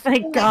 Yeah,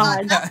 thank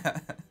God.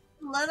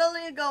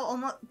 Literally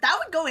that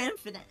would go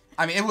infinite.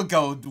 I mean, it would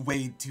go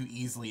way too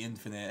easily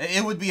infinite.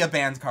 It would be a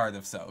banned card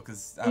if so,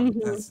 because that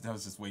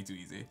was just way too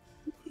easy.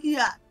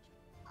 Yeah.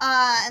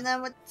 And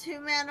then with 2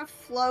 mana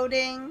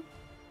floating,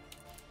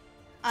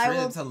 I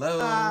will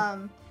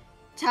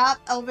tap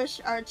Elvish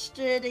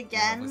Archdruid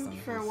again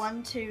for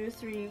 1, 2,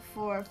 3,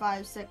 4,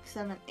 5, 6,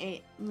 7,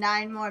 8,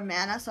 9 more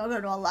mana, so I'll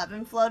go to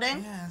 11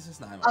 floating. Yeah, it's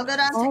just 9 more. I'll go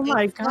down to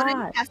 8 floating,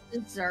 God. cast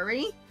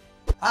Ezuri.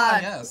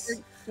 Yes.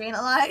 Gain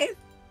a life.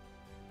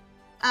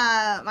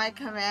 My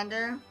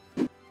commander.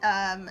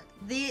 I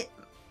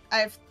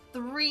have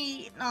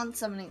 3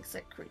 non-summoning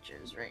sick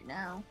creatures right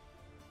now.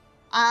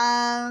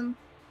 I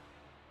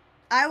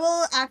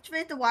will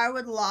activate the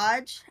Wirewood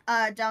Lodge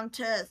down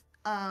to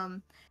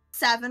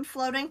 7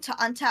 floating to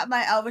untap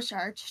my Elvish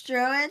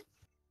Archdruid.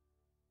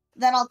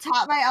 Then I'll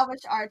tap my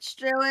Elvish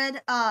Archdruid,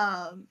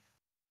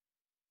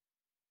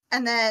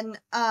 and then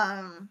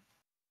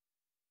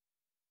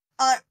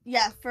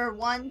for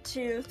 1,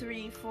 2,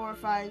 3, 4,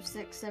 5,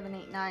 6, 7,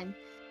 8, 9,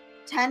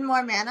 10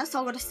 more mana, so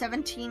I'll go to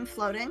 17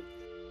 floating.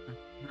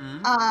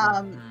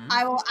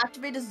 I will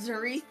activate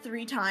Ezuri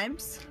 3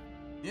 times.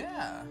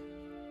 Yeah.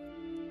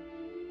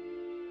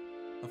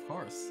 Of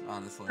course,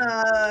 honestly.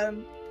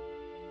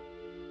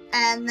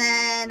 And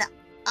then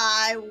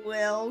I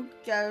will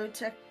go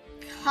to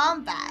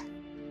combat.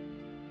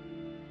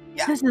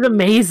 Yeah. This is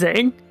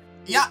amazing.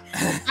 Yeah.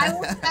 I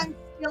will send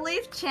Steel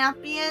Leaf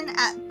Champion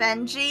at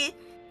Benji,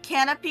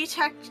 Canopy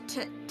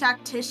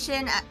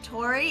Tactician at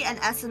Tori, and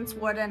Essence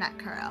Warden at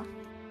Kuro.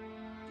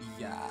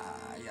 Yeah.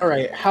 All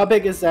right, how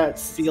big is that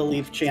Steel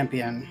Leaf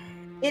Champion?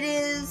 It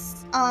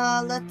is,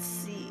 let's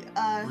see,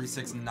 3,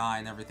 6,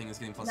 9. Everything is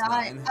getting plus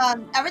 9.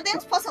 9.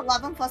 Everything's plus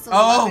 11, plus 11.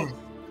 Oh!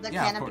 The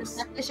Yeah, of Canopy course.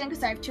 Tactician,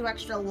 because I have 2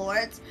 extra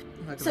lords.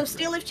 So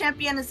Steel Leaf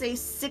Champion is a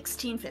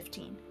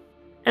 16-15.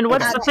 And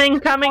what's Okay. the thing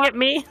coming at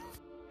me?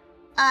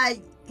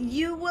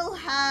 You will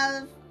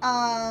have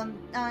a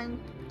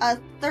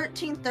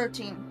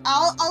 13-13.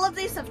 All of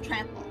these have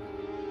trample.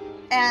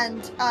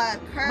 And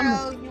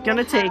Kuro, you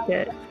Gonna will take have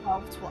it.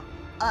 12-12.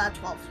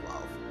 12-12.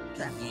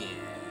 Trample. Yeah.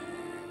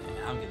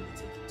 I'm gonna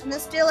take it. And the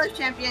Steel Leaf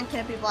Champion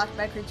can't be blocked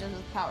by creatures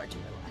with power 2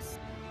 or less.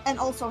 And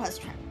also has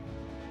trample.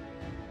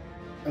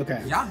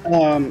 Okay. Yeah.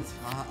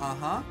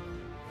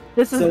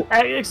 This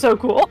is so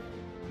cool.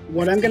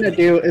 What I'm gonna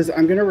do is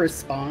I'm gonna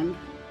respond.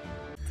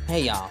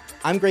 Hey y'all,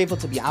 I'm grateful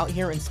to be out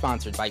here and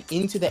sponsored by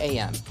Into the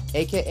AM,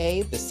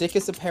 aka the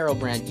sickest apparel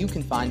brand you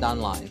can find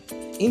online.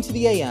 Into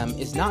the AM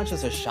is not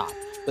just a shop,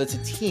 but it's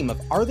a team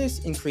of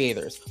artists and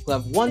creators who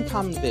have one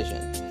common vision,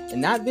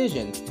 and that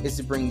vision is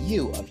to bring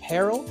you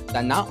apparel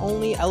that not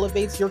only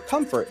elevates your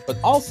comfort, but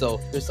also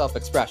your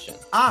self-expression.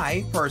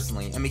 I,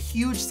 personally, am a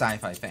huge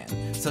sci-fi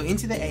fan, so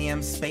Into the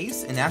AM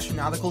space and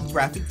astronautical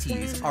graphic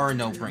tees are a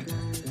no-brainer.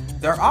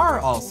 There are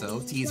also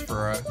tees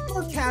for a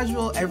more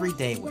casual,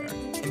 everyday wear,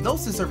 and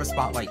those deserve a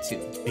spotlight too,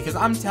 because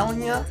I'm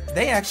telling ya,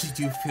 they actually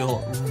do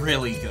feel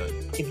really good.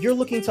 If you're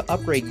looking to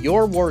upgrade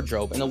your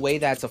wardrobe in a way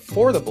that's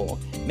affordable,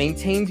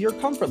 maintains your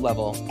comfort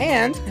level,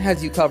 and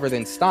has you covered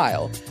in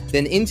style,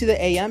 then Into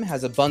the AM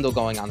has a bundle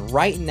going on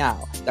right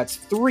now that's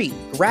 3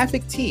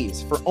 graphic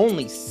tees for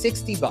only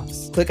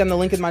 $60. Click on the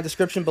link in my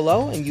description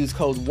below and use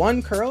code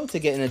 1KURO to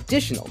get an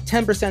additional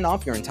 10%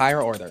 off your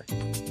entire order.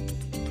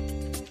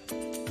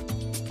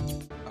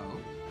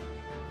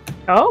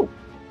 Oh.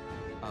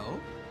 Oh?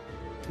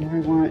 What do I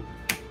want?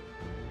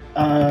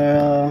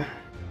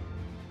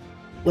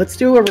 Let's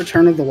do a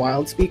Return of the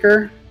Wild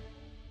Speaker.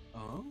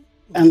 Oh?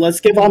 And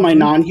let's give all my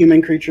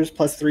non-human creatures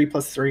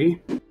 +3/+3.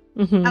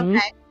 Mm-hmm.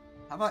 Okay.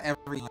 How about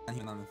every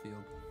human on the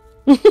field?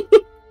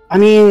 I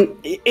mean,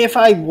 if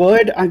I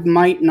would, I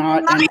might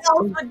not. My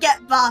elf would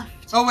get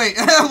buffed. Oh wait,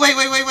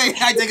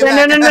 wait! I take it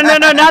No, back. no,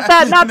 not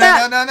that, not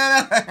that.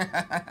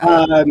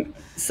 No.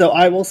 So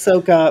I will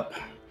soak up.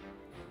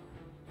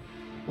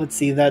 Let's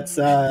see, that's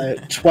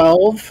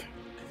 12,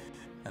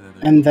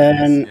 and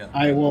then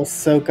I will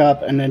soak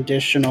up an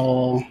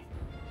additional.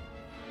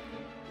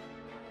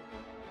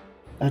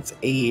 That's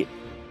 8.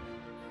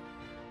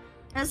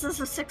 This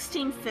is a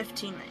 16-15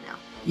 right now.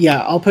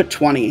 Yeah, I'll put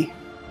 20.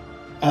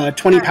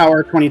 20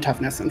 power, 20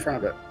 toughness in front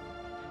of it.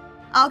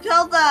 I'll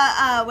kill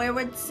the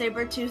Wayward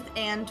Sabertooth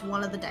and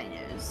one of the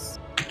dinos.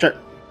 Sure.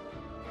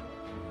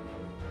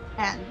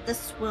 And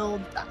this will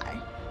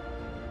die.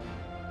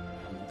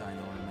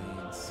 Dino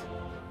remains.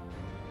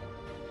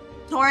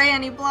 Tori,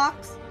 any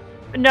blocks?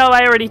 No,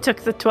 I already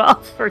took the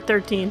 12 or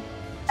 13.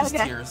 Just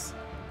Okay. tears.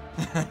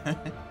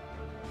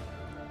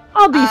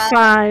 I'll be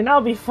fine.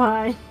 I'll be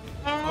fine.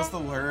 What's the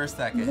worst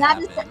that could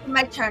That is happen?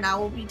 my turn. I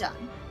will be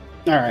done.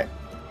 Alright.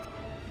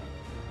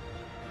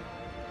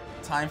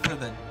 Time for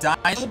the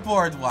Dino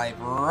board wipe,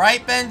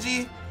 right,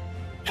 Benji?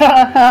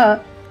 I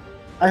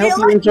hope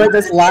you enjoyed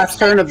this last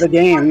turn of the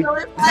game.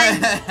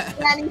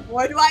 Planning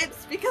board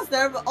wipes because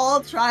they're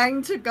all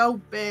trying to go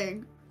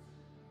big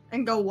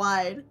and go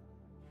wide.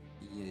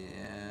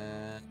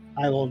 Yeah.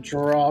 I will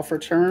draw for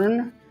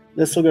turn.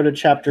 This will go to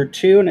chapter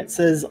 2, and it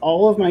says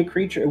all of my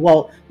creatures.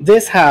 Well,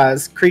 this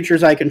has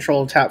creatures I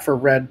control tap for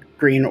red,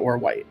 green, or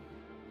white.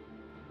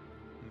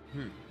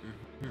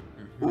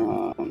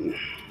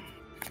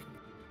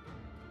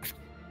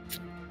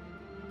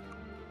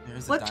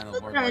 There's a What's Dino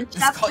the board third wipe.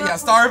 It's called, chapter?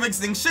 Star of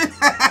Extinction.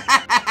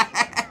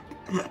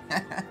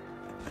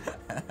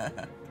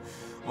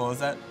 What was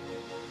that?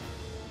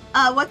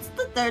 What's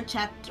the third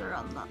chapter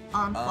on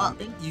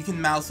Huatli? You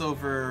can mouse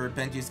over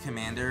Benji's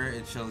commander.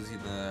 It shows you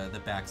the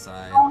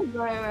backside. Oh,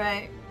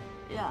 right.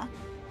 Yeah.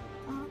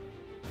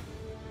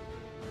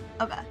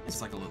 Okay.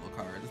 It's like a little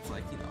card. It's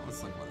like,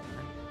 it's like whatever.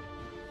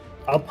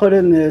 I'll put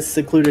in this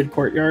secluded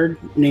courtyard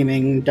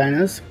naming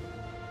dinos.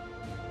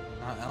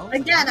 Elves?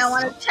 Again, I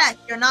want to check.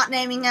 You're not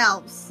naming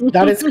elves.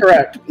 That is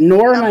correct.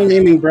 Nor am I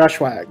naming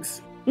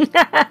brushwags.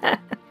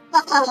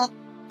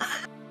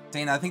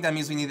 Dana, I think that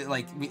means we need it,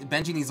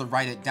 Benji needs to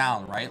write it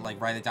down, right? Like,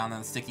 write it down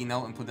on a sticky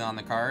note and put it on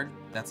the card?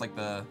 That's like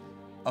the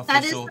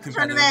official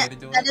competitive way to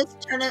do it? That is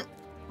tournament.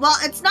 Well,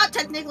 it's not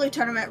technically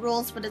tournament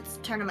rules, but it's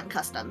tournament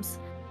customs.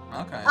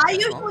 Okay. I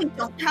usually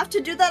don't have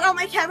to do that on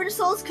my Cavern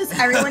Souls because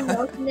everyone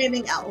knows I'm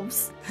naming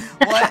elves.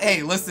 Well,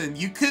 hey, listen,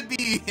 you could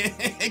be...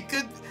 it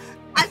could...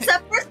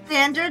 Except for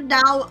standard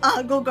now,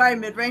 Golgari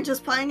mid-range is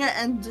playing it,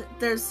 and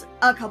there's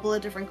a couple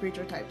of different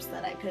creature types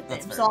that I could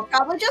That's name. fair. So I'll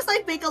probably just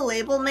like make a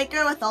label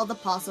maker with all the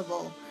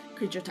possible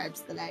creature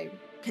types that I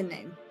can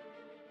name.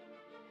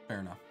 Fair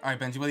enough. All right,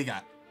 Benji, what do you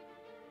got?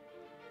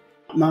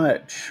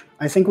 Much.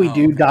 I think we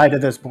do okay. die to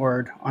this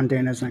board on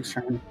Dana's next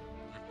turn.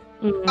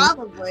 Mm.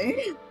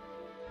 Probably.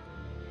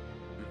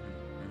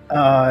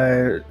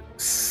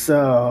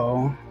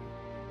 So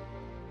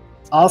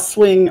I'll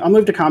swing. I'll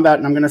move to combat,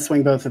 and I'm going to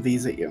swing both of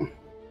these at you.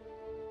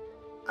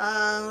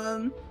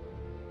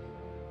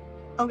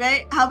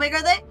 Okay, how big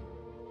are they?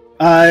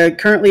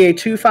 Currently a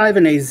 2/5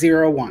 and a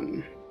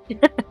 0/1.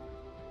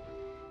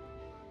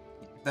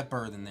 That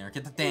bird in there.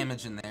 Get the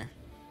damage in there.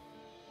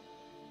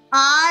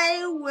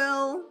 I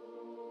will.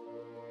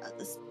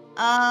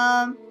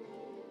 I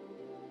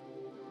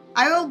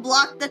will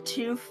block the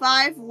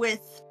 2/5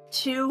 with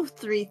 2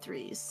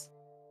 3/3s.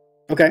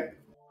 Okay.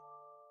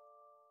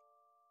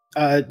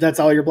 That's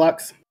all your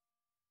blocks?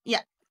 Yeah.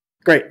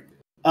 Great.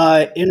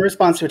 In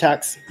response to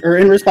attacks, or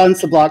in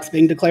response to blocks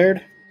being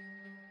declared,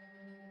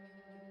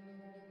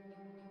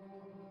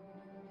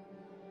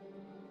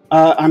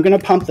 I'm going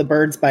to pump the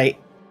birds by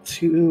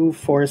 2,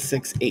 4,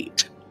 6,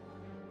 8.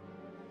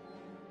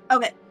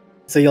 Okay.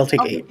 So you'll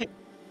take 8.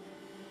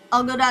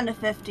 I'll go down to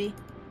 50.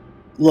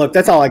 Look,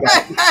 that's all I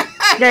got.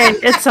 Dang,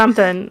 it's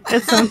something.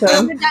 It's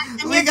something.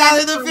 We got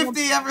it to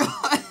 50,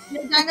 everyone.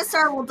 The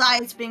dinosaur will die.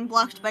 It's being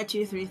blocked by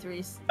 2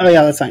 3/3s. Oh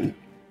yeah, that's fine.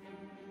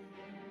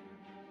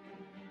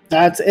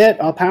 That's it.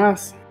 I'll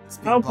pass. It's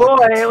being Oh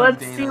blocked by boy, 2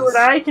 let's see Danas. what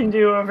I can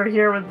do over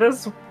here with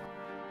this.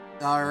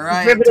 All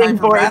right, Riveting time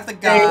for board Wrath of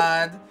state.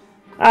 God.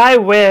 I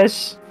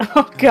wish.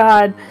 Oh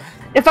god.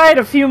 If I had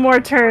a few more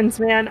turns,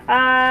 man.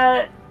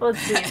 Let's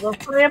see. We'll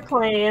play a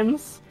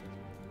plains.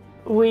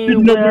 We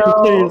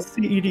will.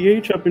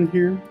 EDH up in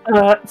here.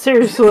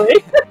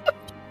 Seriously.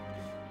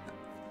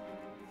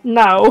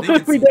 No, I think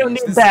it's we don't English.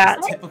 need This that.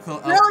 is typical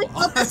Really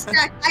alcohol. flip this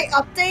deck. I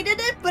updated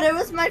it, but it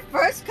was my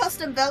first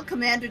custom built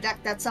commander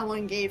deck that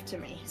someone gave to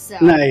me. So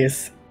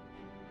Nice.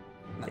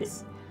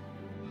 Nice.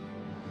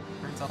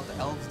 Turns out the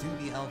elves do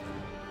be elven.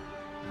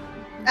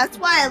 that's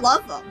why I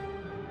love them.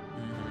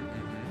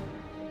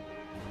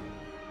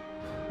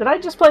 Did I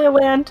just play a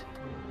land?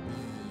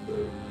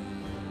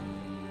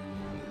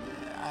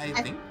 I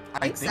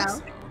think so.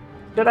 so.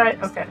 Did I?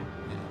 Okay.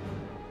 Yeah.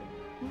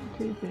 1,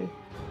 2, 3,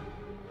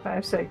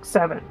 5, 6,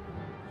 7.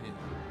 Yeah.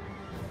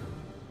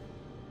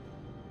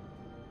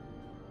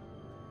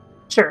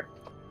 Sure.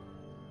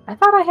 I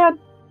thought I had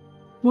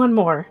one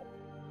more.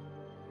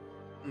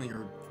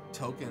 Your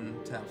token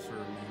taps for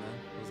mana.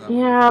 Was that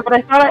Yeah, but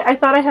I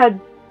thought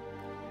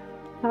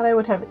I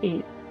would have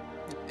 8.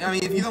 I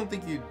mean, if you don't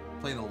think you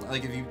play the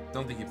if you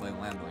don't think you play the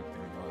land, like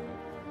there we go,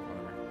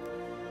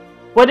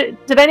 whatever.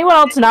 Did anyone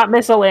else not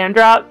miss a land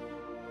drop?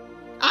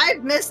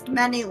 I've missed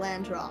many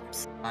land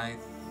drops. I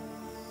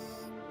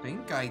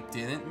think I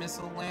didn't miss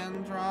a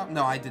land drop.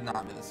 No, I did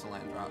not miss a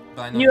land drop.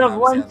 But I know You have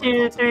obviously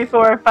 1, had, 2, like, 3,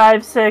 4,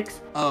 5,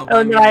 6. Oh, Oh,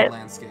 but no, I mean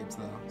landscapes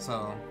though.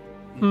 So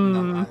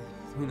no,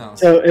 who knows?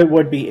 So it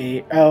would be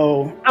 8.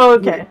 Oh. Oh,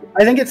 okay.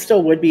 I think it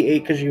still would be 8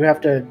 because you have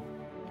to.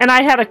 And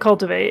I had a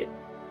cultivate.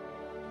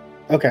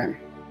 Okay.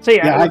 So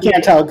yeah. Yeah, I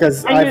can't tell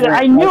because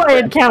I knew I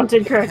had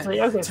counted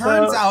correctly. Okay.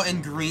 Turns so, out in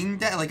green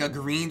like a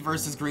green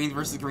versus green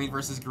versus green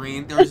versus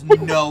green, there's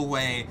no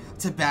way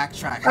to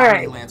backtrack how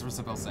many lands we're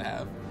supposed to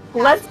have.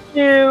 Let's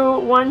do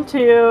 1,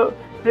 2,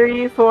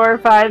 3, 4,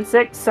 5,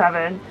 6,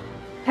 7.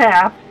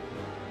 Tap.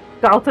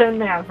 Ghalta and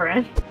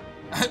Mavren.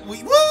 Woo!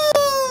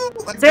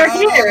 They're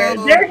here.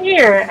 They're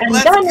here. And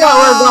Let's then what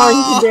we're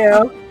going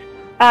to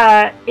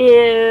do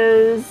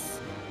is.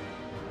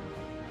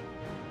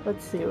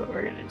 Let's see what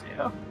we're going to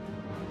do.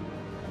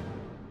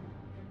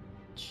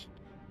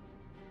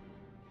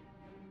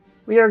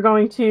 We are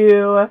going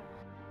to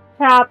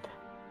tap.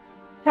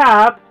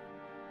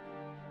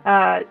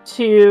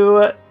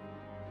 To.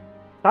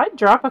 Did I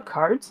drop a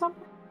card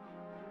somewhere?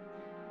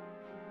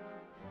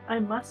 I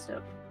must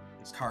have.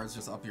 This card's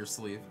just up your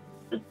sleeve.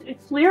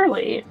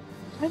 Clearly.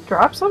 Did I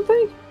drop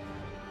something?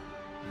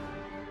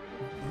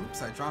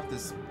 Oops, I dropped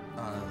this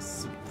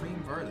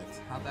Supreme Verdict.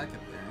 How'd that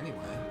get there anyway?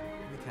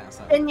 Let me cast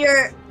that. In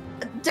your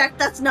deck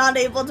that's not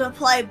able to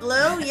apply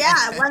blue? Yeah,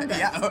 I wonder.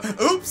 Yeah.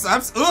 Oops,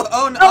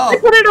 oh no. Oh, I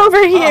put it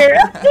over here.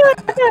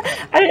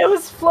 It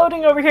was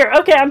floating over here.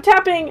 Okay, I'm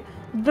tapping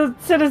the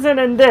citizen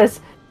in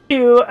this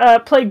to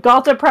play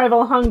Ghalta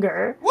Primal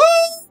Hunger. Woo!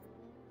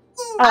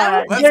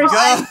 Let's go.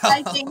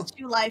 I gain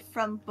 2 life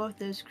from both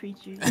those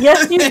creatures.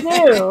 Yes, you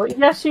do.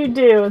 Yes, you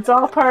do. It's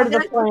all part of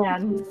the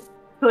plan,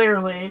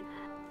 clearly.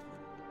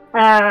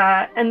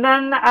 And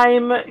then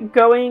I'm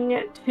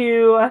going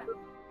to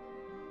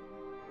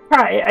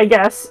try, I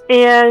guess,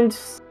 and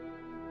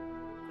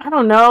I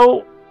don't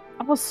know.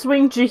 I'll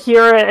swing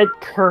Jaheira at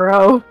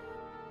Kuro.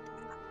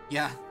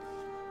 Yeah.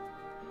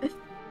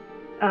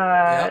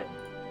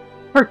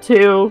 For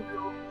 2.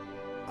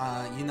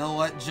 You know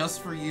what?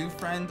 Just for you,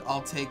 friend,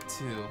 I'll take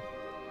 2.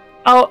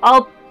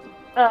 I'll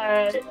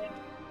because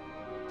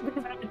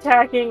I'm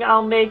attacking,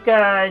 I'll make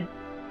a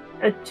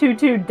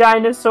 2/2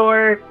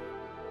 dinosaur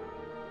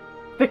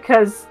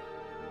because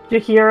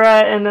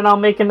Jahira, and then I'll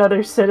make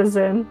another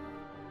citizen.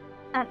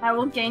 And I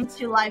will gain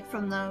 2 life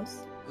from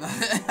those.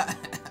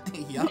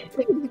 Yup.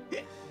 We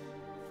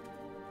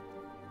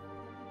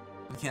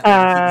can't let you keep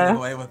getting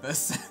away with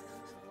this.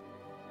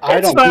 I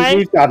don't think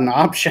we've got an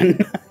option.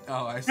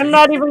 Oh, I see. I'm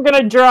not even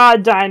gonna draw a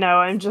dino.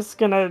 I'm just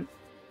gonna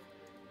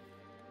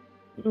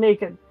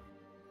make a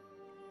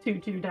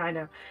 2/2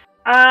 dino.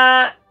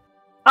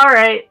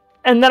 Alright.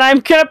 And then I'm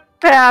gonna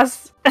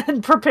pass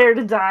and prepare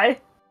to die.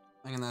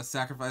 I'm gonna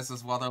sacrifice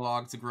this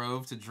Waterlog to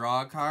Grove to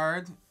draw a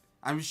card.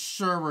 I'm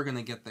sure we're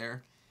gonna get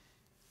there.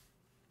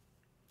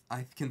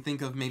 I can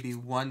think of maybe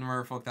one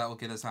merfolk that will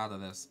get us out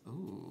of this.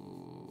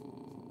 Ooh.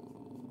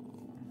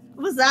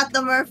 Was that the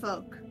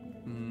merfolk?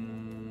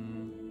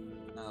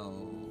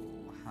 No.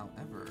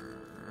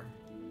 However,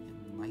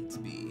 it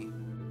might be.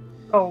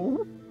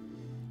 Oh.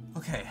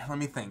 Okay, let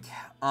me think.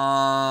 I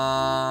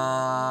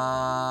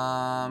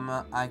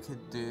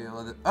could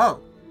do. Oh,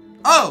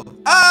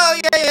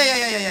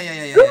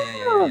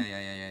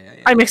 yeah.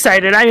 I'm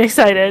excited. I'm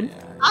excited.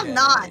 I'm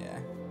not. Yeah.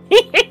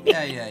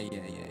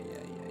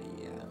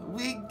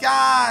 We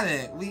got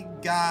it.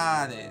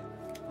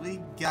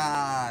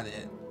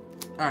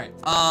 Alright,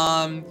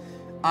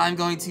 I'm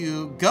going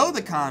to go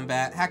to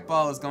combat.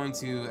 Hackball is going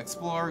to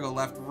explore, go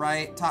left,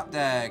 right, top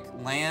deck,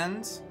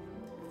 land,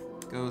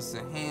 goes to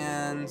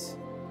hand,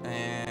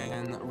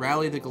 and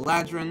rally the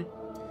Galadrin.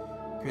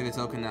 Create a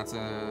token that's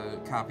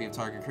a copy of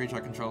target creature I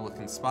control with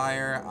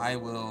Conspire. I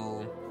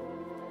will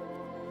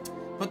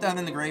put that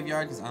in the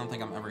graveyard because I don't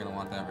think I'm ever going to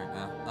want that right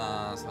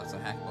now. So that's a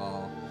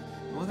Hackball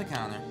with a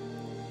counter.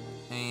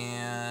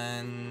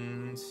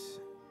 And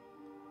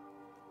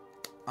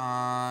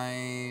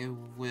I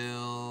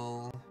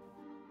will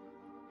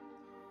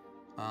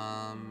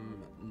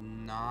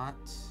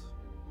not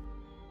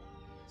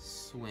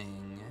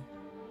swing,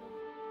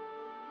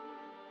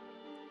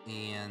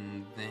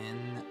 and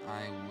then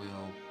I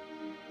will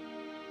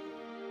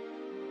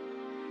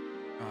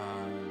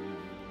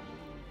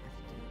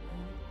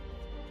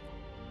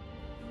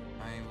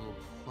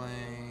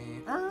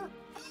play.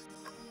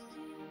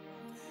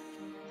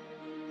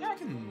 Yeah, I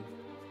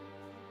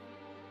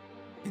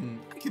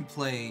can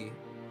play.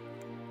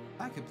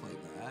 I could play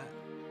that.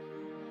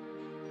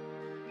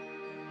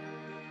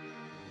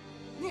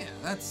 Yeah,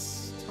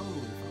 that's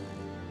totally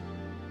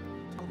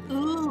fine.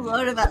 Ooh,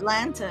 Lord of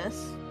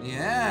Atlantis.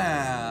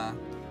 Yeah.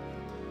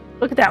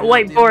 Look at that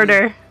white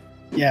border.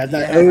 Yeah,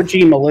 the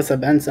OG Melissa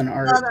Benson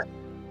art.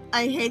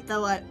 I hate the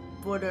white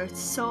border. It's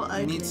so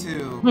ugly. Me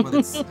too, but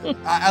it's.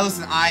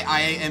 Listen,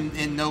 I am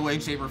in no way,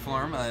 shape, or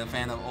form a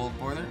fan of old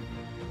border,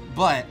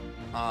 but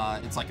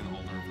it's like an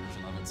older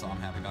version of it, so I'm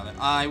happy about it.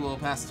 I will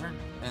pass the turn,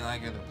 and I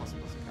get a plus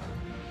counter.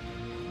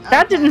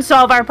 That didn't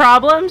solve our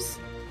problems.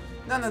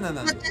 No. But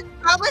it's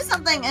probably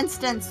something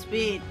instant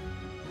speed.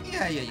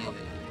 Yeah.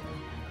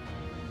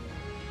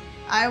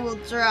 I will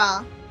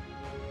draw.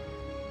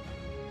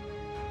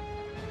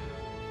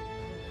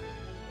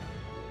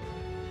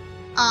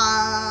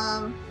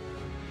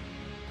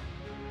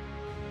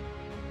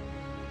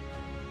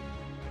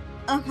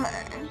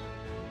 Okay.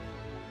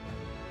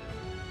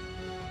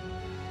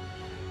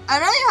 I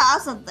know you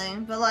have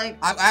something, but like...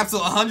 I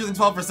absolutely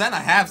 112% I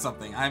have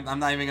something. I'm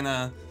not even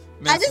gonna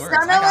I just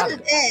don't know what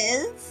it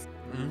is.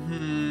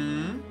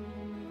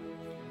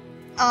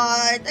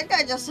 I think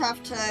I just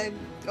have to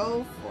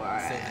go for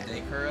it. Save the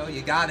day, Kuro.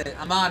 You got it.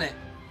 I'm on it.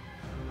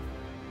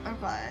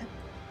 Okay.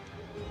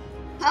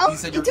 How You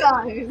said many you're-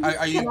 times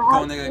Are you can I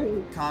going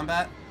to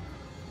combat?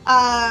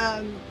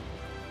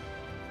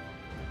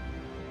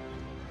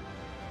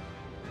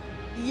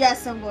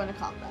 Yes, I'm going to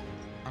combat.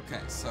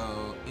 Okay,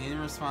 so in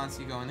response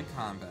to you going to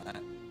combat,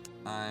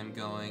 I'm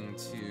going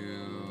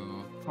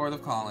to Port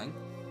of Calling.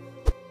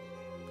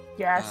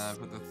 Yes.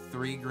 With the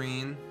 3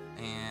 green,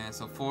 and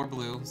so 4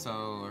 blue,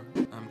 so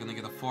I'm gonna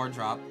get a 4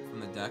 drop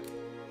from the deck.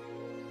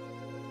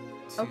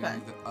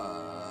 Okay.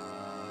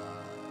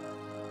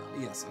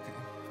 Yes, okay.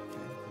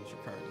 Creature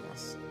card,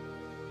 yes.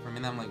 For a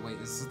minute I'm like, wait,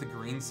 this is the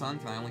green sun?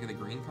 Can I only get a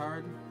green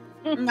card?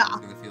 No. It's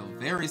gonna feel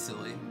very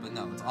silly, but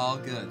no, it's all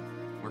good.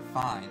 We're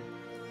fine.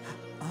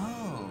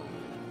 Oh,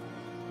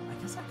 I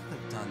guess I could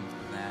have done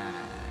that,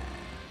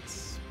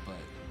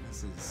 but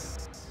this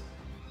is...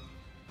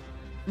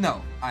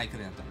 No, I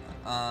couldn't have done that.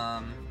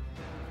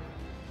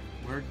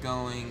 We're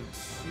going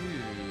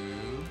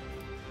to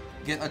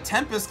get a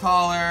Tempest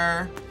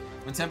Caller.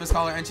 When Tempest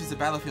Caller enters the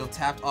battlefield,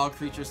 tapped all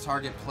creatures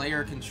target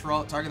player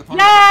control target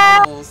opponent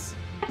controls.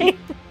 We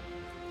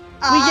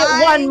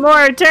get one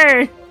more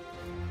turn.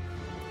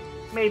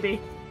 Maybe.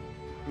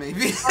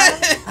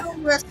 I will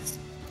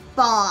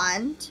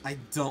respond. I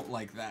don't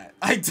like that.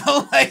 I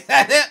don't like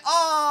that at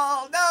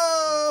all.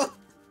 No.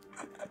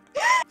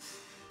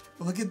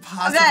 Look at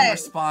possibly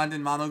respond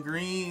in mono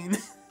green.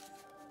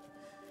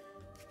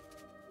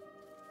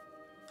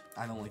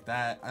 I don't like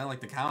that. I don't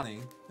like the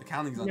counting. The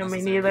counting's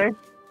unnecessary. No, me neither.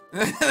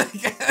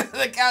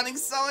 The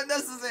counting's so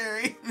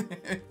unnecessary.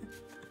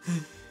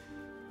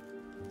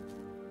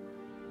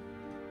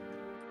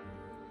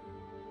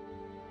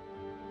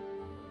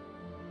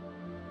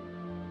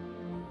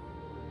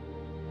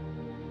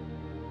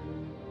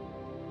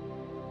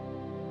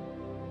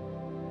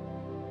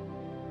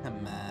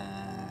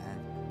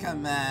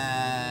 Come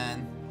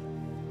on.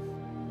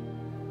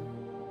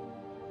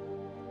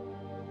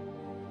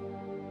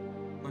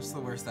 What's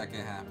the worst that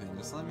can happen?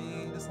 Just let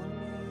me.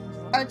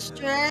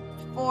 Archdrake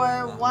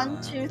for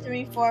 1, 2,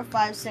 3, 4,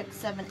 5, 6,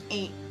 7,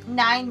 8,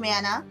 9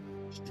 mana.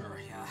 Sure,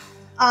 yeah.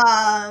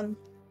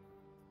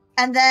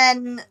 And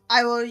then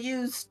I will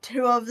use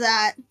 2 of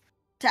that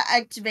to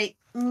activate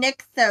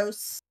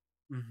Nykthos.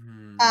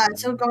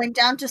 So going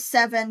down to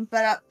 7,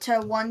 but up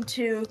to 1,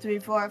 2, 3,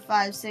 4,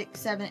 5, 6,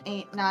 7,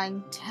 8,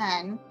 9,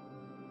 10.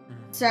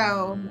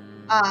 So,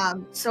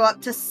 so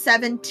up to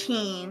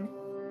 17.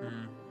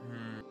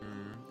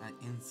 At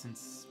instant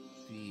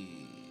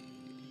speed.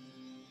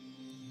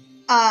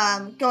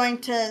 Going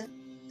to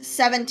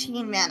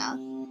 17 mana.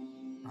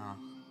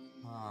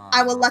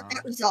 I will let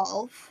that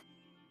resolve.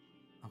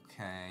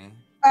 Okay.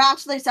 Or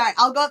actually, sorry,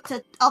 I'll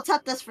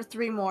tap this for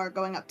 3 more,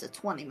 going up to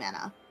 20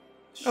 mana.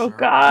 Oh Sure.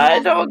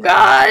 god, oh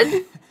god!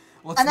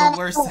 What's the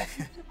worst?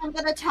 I'm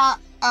gonna tap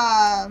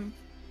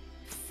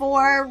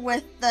 4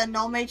 with the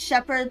Null Mage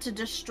Shepherd to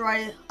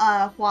destroy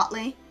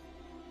Huatli.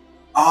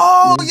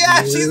 Oh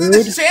yeah, she's an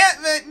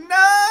enchantment.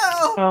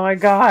 No. Oh my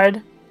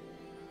god.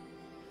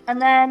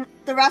 And then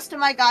the rest of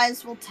my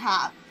guys will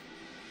tap.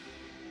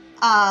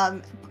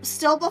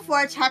 Still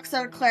before attacks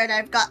are declared,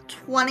 I've got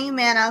 20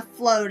 mana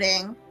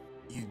floating.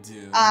 You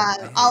do.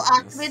 I'll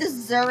activate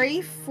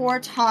Ezuri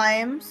 4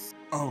 times.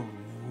 Oh,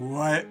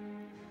 what?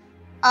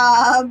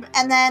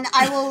 And then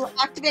I will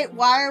activate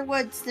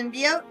Wirewood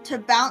Symbiote to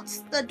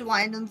bounce the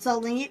Dwynen's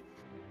Elite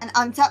and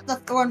untap the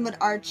Thornwood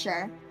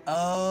Archer.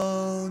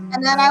 Oh,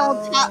 and then I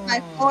will tap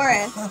my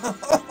Forest and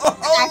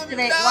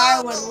activate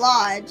Wirewood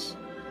Lodge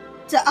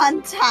to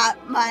untap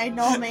my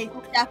Null Mage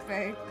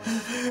Shepherd.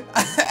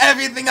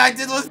 Everything I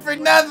did was for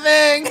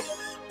nothing!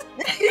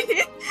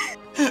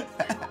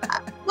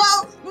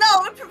 Well,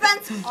 no, it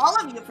prevents all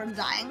of you from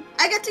dying.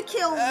 I get to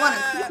kill 1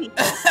 or 2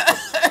 people.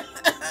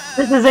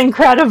 This is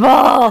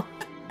incredible!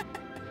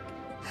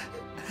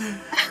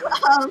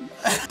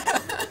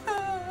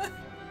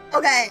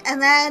 Okay, and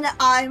then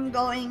I'm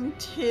going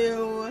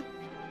to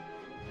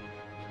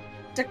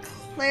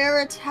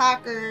declare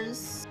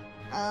attackers.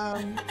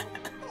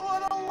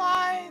 What a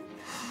line!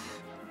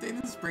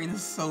 Dana's brain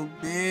is so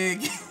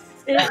big.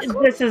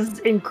 This is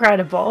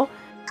incredible.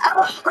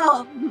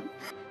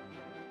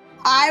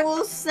 I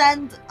will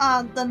send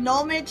the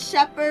Null Mage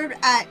Shepherd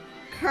at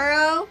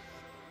Kuro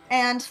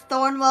and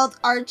Thornweld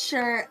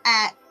Archer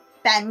at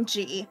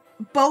Benji,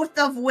 both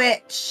of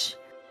which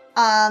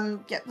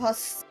get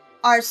plus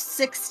are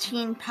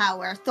 16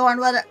 power.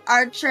 Thornwood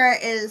Archer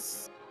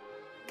is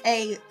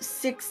a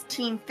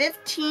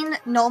 16-15.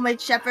 Null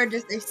Mage Shepherd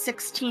is a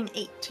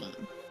 16-18.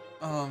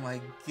 Oh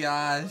my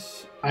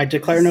gosh. I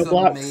declare no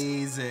blocks.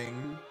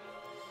 Amazing.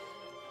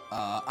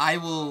 I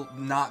will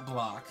not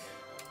block.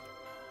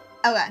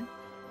 Okay.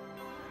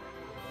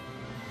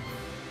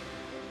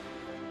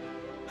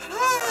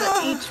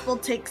 So each will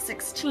take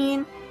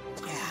 16.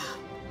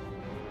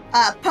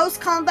 Yeah.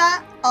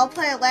 Post-combat, I'll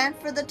play a land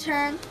for the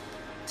turn,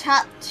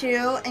 tap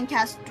 2, and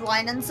cast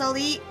Dwynen's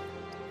Elite,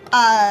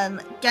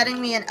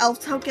 getting me an elf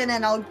token,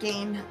 and I'll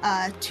gain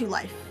 2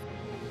 life.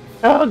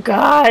 Oh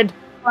god!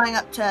 Going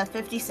up to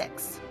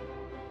 56.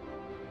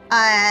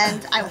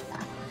 And I will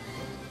pass.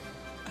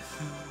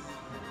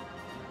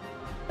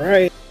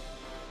 Alright.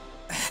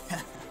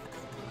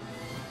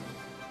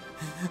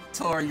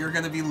 Tor, you're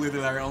gonna be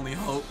literally our only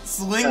hope.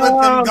 Swing with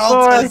them,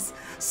 Ghaltas!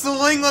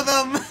 Swing with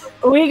them!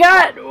 We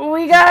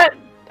got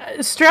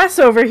stress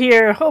over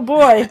here. Oh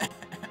boy.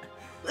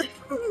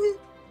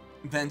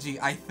 Benji,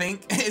 I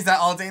think is that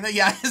all, Dana?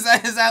 Yeah, is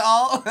that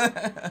all?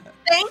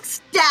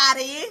 Thanks,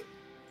 Daddy.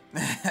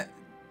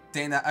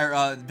 Dana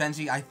or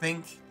Benji, I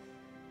think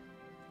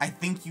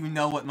you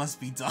know what must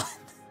be done.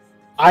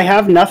 I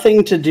have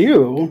nothing to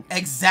do.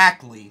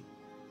 Exactly.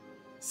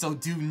 So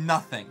do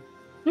nothing.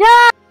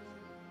 Yeah.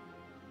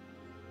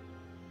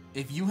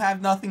 If you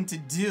have nothing to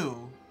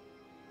do,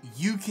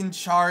 you can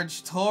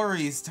charge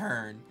Tori's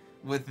turn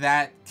with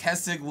that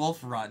Kessig Wolf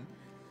run.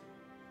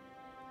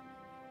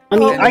 I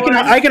mean,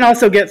 I can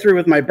also get through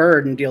with my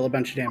bird and deal a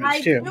bunch of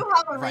damage too. I do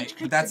have a Right, reach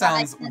but that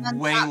sounds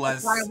way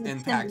less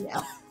impactful.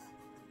 impactful.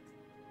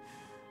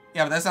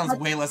 Yeah, but that sounds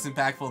way less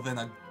impactful than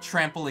a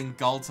trampling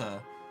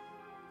Ghalta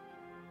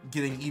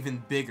getting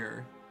even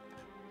bigger.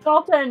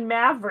 Ghalta and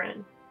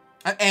Mavren.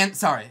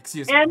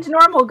 Excuse me. And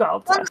normal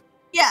Ghalta.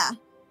 Yeah.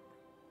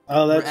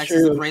 Oh, that's X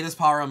is true. the greatest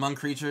power among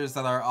creatures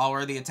that are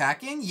already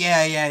attacking?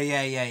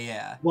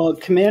 Yeah. Well,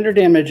 commander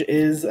damage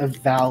is a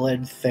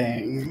valid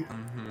thing.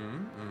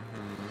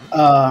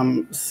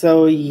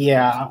 So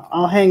yeah,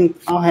 I'll hang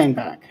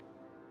back.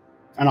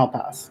 And I'll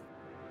pass.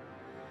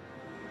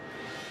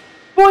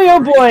 Boy,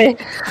 oh boy.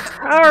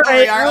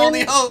 Alright. Our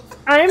only hope.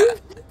 I'm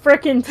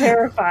freaking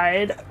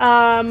terrified.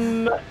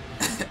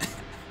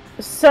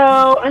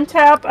 So,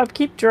 untap,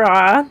 upkeep,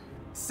 draw.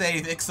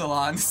 Save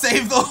Ixalan.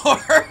 Save the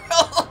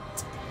world.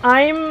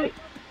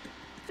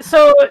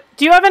 So,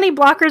 do you have any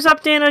blockers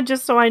up, Dana,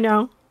 just so I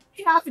know?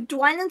 I have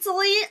Dwynen's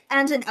Elite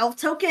and an elf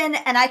token,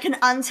 and I can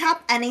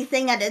untap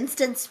anything at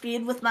instant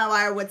speed with my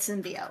Wirewood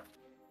Symbiote.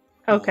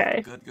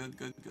 Okay. Good.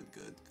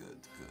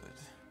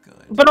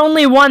 But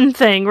only one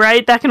thing,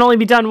 right? That can only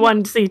be done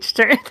once each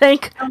turn.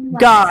 Thank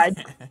God.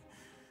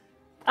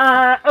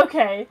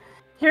 Okay.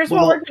 Here's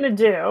what we're gonna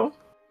do.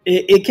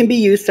 It can be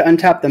used to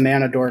untap the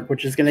mana dork,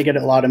 which is going to get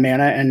a lot of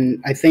mana,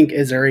 and I think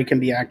Ezuri can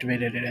be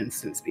activated at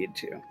instant speed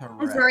too.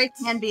 Ezuri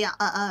can be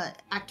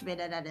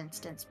activated at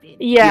instant speed.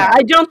 Yeah,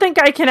 I don't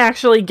think I can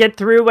actually get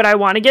through what I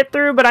want to get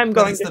through, but I'm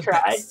going to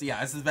try. Best.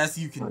 Yeah, it's the best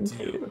you can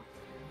do.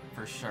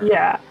 For sure.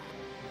 Yeah.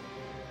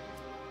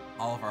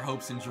 All of our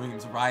hopes and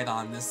dreams ride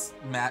on this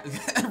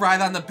ride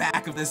on the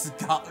back of this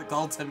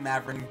Ghalta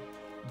Mavren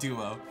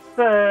duo.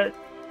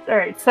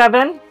 Alright,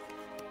 7.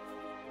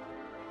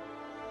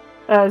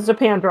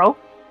 Zapandrel.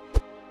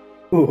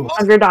 Ooh.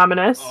 Under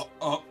Dominus.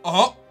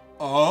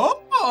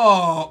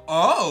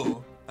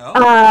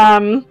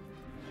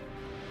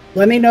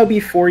 Let me know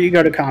before you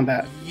go to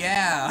combat.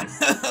 Yeah.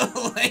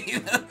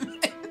 Wait a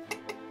minute.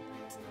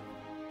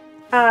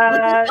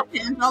 What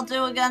did Zapandrel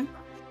do again?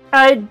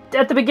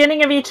 At the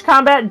beginning of each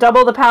combat,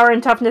 double the power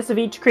and toughness of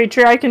each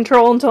creature I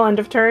control until end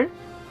of turn.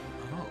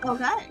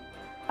 Okay.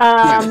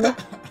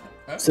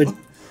 So,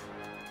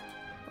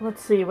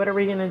 let's see, what are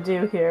we gonna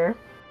do here?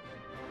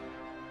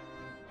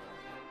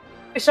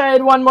 Wish I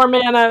had one more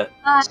mana.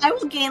 I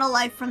will gain a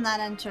life from that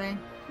entry.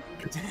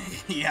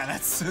 Yeah,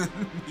 that's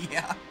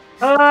yeah.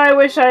 Oh, I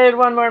wish I had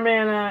one more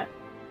mana.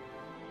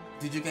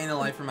 Did you gain a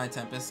life from my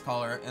Tempest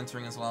Caller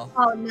entering as well?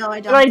 Oh no, I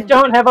don't. But I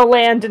don't have a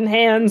land in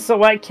hand,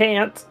 so I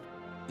can't.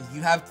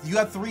 You have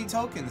 3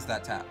 tokens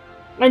that tap.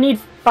 I need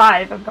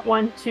 5. I've got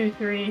 1, 2,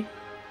 3,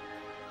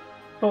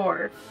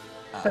 4.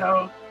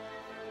 So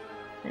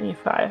I need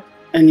 5.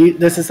 and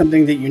this is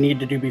something that you need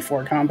to do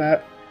before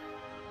combat?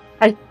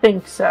 I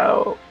think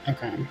so.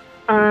 Okay.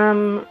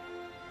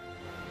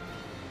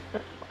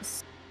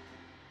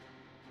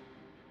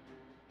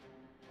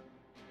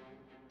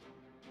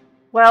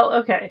 Well,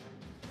 okay.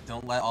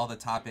 Don't let all the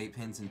top 8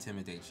 pins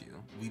intimidate you.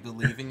 We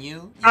believe in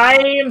you. I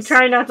am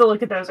trying not to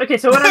look at those. Okay,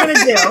 so what I'm going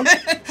to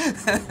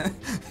do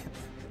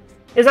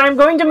is I'm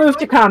going to move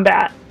to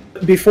combat.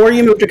 Before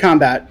you move to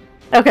combat.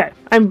 Okay,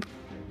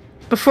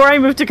 before I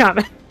move to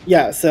combat.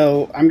 Yeah,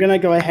 so I'm going to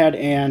go ahead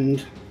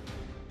and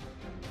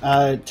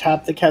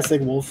tap the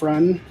Kessig Wolf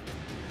Run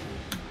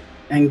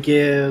and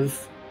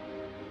give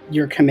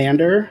your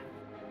commander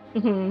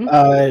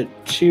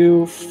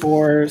 2,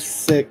 4,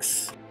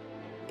 6,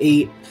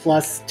 8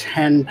 plus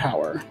 10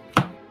 power.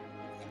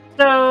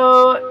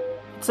 So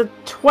it's a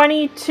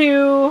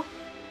 22,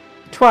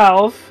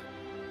 12,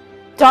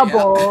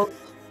 double. Yeah.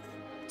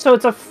 So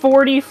it's a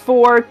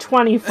 44,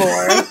 24.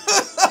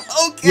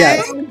 Okay.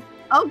 Yeah.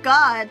 Oh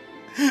god.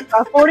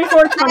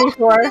 44,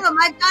 24.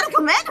 I got a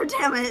commander,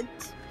 damn it.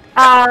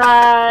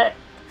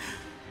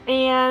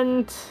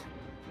 And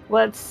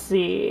let's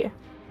see.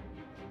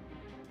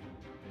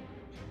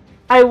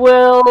 I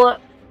will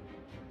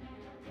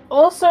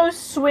also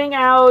swing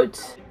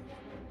out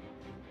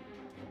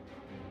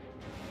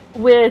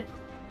with...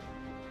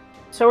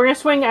 So we're going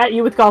to swing at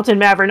you with Ghalta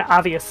and Mavren,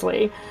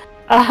 obviously.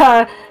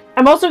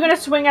 I'm also going to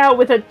swing out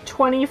with a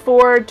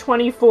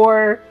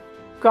 24-24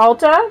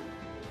 Ghalta.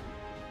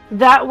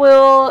 That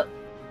will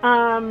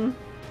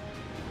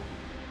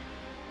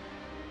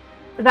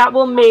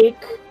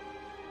make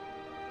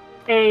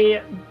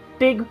a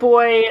big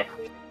boy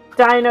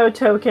dino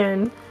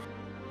token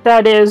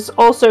that is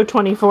also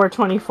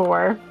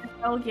 24-24.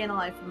 I will gain a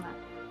life from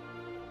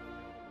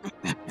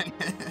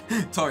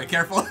that. Tori,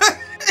 careful.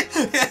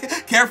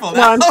 Careful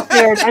No, now. I'm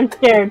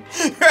scared.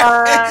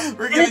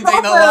 We're giving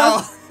Dana a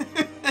while.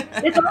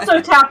 It's also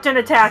tapped and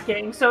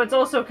attacking, so it's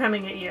also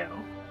coming at you.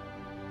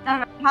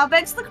 Alright, how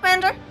big's the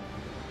commander?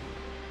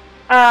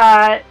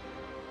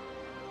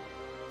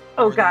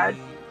 Oh god.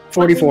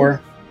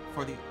 44.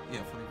 40,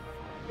 yeah, 40.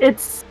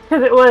 It's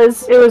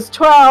because it was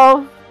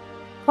 12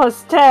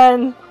 plus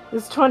 10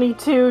 is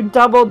 22,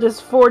 doubled is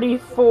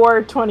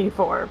 44,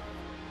 24.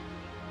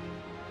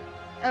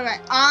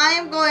 Alright,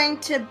 I'm going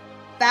to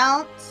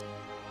bounce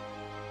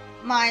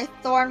my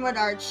Thornwood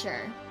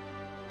Archer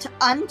to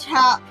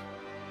untap.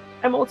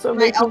 I'm also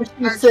My making Elven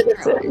 2 Archer.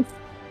 citizens.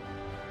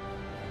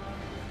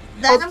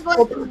 Then I'm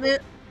going to move.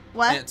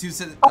 What? Yeah, 2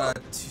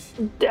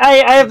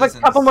 I have a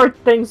citizens. couple more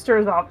things to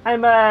resolve.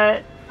 I'm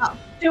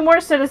 2 more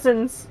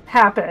citizens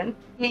happen.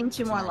 Gain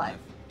 2 more life.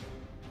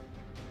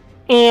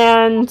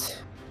 And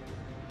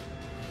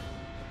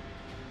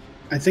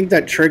I think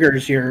that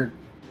triggers your...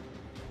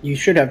 You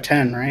should have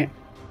 10, right?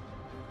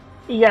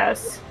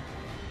 yes.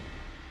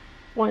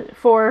 1,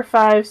 4,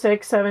 5,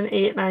 6, 7,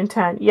 8, 9,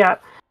 10.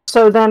 Yep.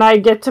 So then I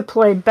get to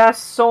play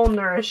Best Soul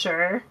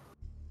Nourisher,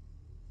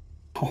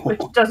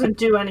 which doesn't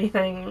do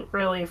anything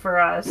really for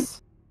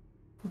us.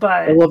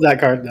 But I love that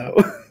card, though.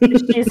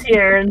 she's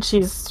here and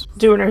she's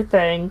doing her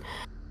thing.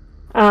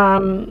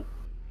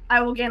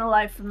 I will gain a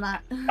life from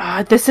that.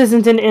 This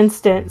isn't an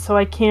instant, so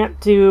I can't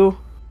do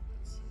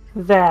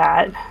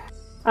that.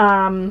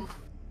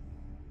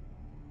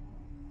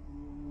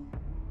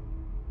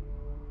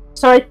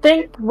 So I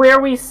think where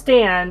we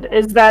stand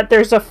is that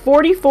there's a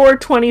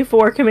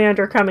 44-24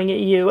 commander coming at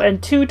you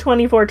and 2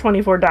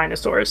 24-24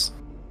 dinosaurs.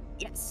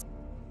 Yes.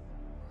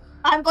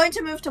 I'm going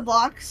to move to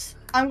blocks.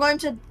 I'm going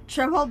to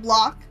triple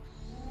block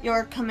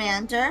your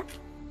commander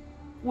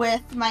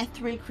with my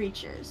 3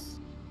 creatures.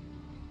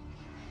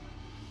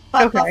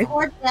 But Okay.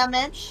 before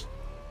damage,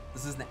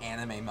 This is an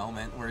anime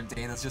moment where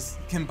Dana's just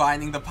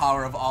combining the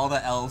power of all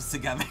the elves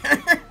together.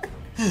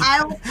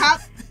 I will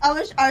tap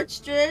Elvish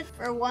Archdruid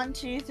for 1,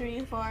 2,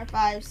 3, 4,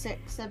 5,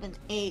 6, 7,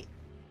 8,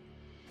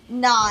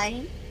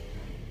 9.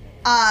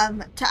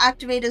 To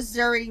activate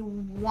Ezuri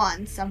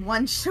once. I'm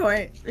 1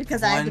 short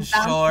because I had to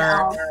bounce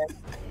the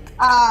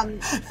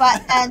elf.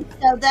 And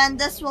so then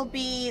this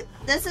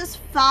is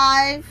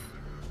 5.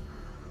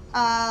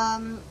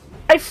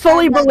 I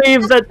fully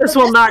believe that this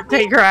will not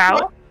take her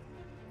out.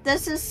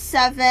 This is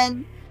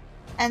 7,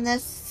 and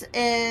this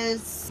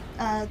is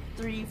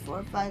 3,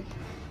 4, 5,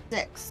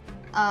 6.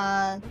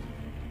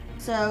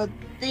 So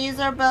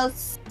these are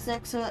both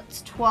 6, so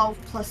it's 12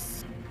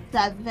 plus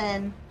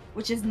 7,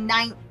 which is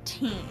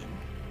 19.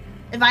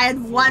 If I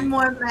had 1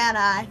 more mana,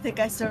 I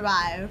think I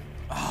survive.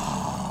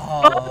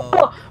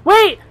 Oh,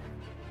 wait!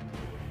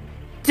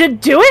 Did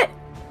do it?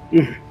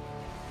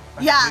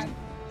 Yeah.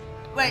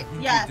 Wait,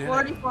 think yeah, you did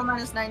 44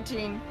 minus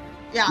 19.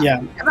 Yeah.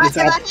 Yeah. If I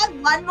had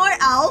 1 more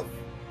elf,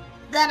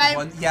 then I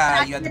you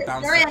had to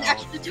bounce an the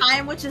extra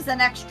time, which is an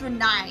extra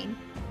 9.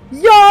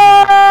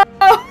 Yo!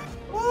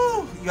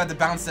 Woo! You had to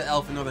bounce the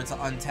elf in order to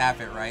untap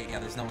it, right? Yeah,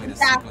 there's no way to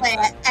Exactly,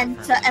 sequence that and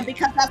differently.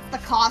 because that's the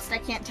cost, I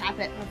can't tap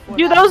it before.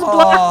 Do that. those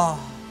blocks? Oh,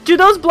 Do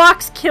those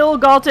blocks kill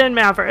Ghalta and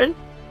Mavren?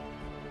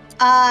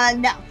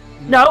 No.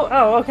 No.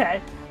 Oh, okay.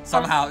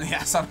 somehow,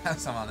 yeah,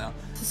 somehow no.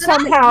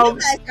 Somehow. You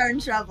guys are in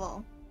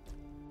trouble.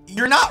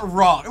 You're not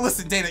wrong.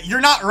 Listen, Dana,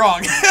 you're not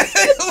wrong.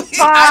 Fine.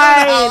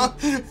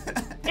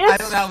 I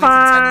don't know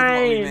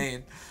how we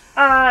made.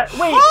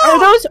 Wait,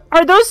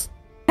 are those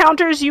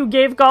counters you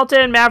gave Ghalta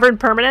and Mavren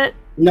permanent?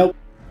 Nope.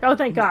 Oh,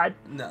 thank God.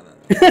 No.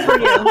 For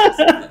you.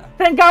 Yeah.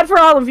 Thank God for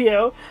all of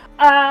you.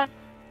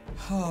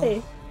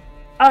 Hey.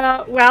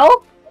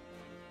 Well,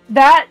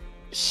 that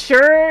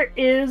sure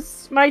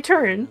is my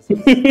turn.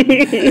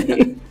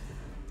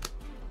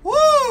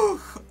 Woo!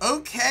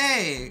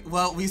 Okay.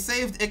 Well, we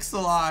saved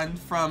Ixalan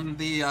from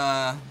the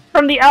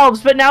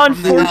Elves, but now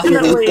from the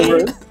unfortunately,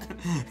 elves.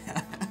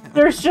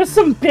 there's just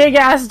some big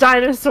ass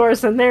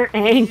dinosaurs and they're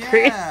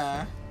angry.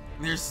 Yeah.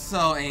 They're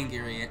so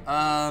angry.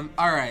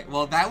 Alright,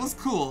 well that was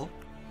cool,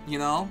 you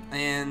know,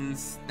 and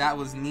that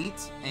was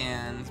neat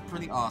and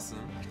pretty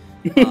awesome.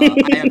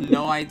 I have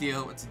no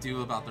idea what to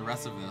do about the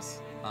rest of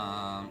this.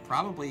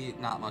 Probably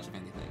not much of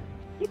anything.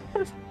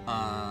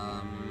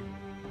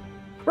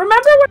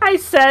 Remember when I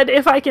said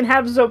if I can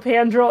have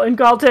Zopandrel and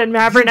Ghalta and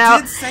Mavren You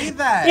out? did say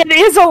that. It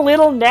is a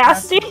little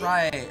nasty. That's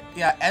right.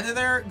 Yeah,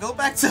 editor, go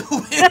back to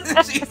when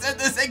she said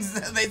this.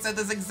 They said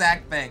this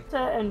exact thing.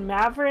 And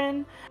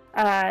Mavren,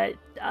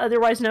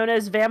 otherwise known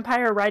as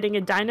Vampire Riding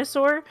a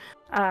Dinosaur.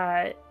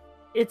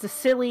 It's a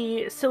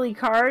silly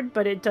card,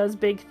 but it does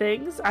big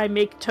things. I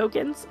make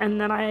tokens, and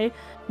then I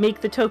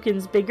make the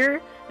tokens bigger,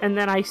 and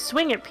then I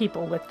swing at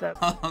people with them.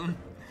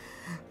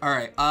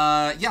 Alright,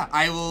 yeah,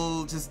 I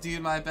will just do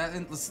my best.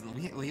 And listen,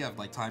 we have,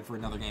 like, time for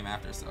another game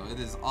after, so it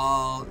is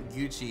all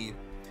Gucci.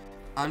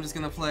 I'm just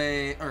gonna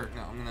play, I'm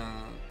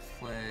gonna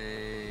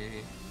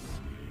play,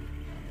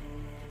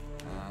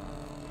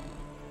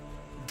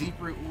 Deep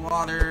Root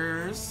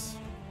Waters.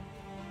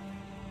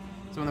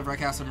 So whenever I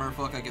cast a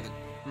Merfolk, I get a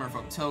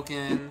Merfolk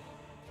token.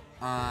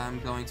 I'm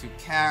going to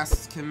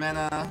cast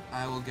Kumena.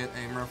 I will get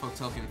a Merfolk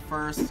token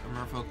first. A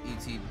Merfolk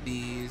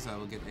ETBs. I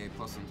will get a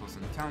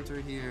 +1/+1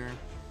 counter here.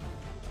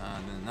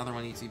 Then another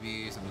one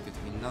ETB, so I'm gonna get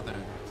another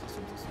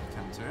 +1/+1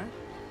 counter.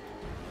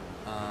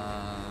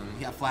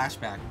 Yeah,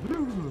 flashback.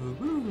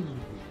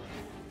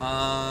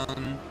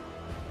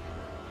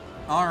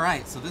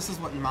 Alright, so this is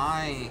what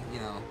my,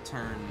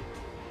 turn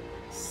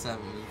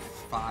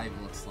 5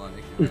 looks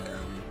like.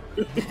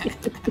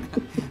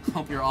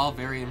 Hope you're all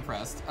very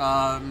impressed.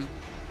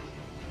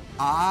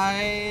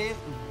 I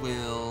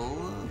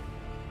will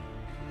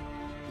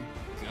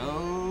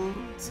go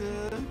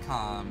to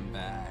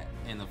combat.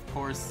 And of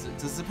course,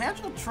 does the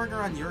Zopandrel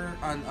trigger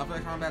on other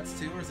combats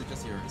too, or is it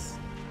just yours?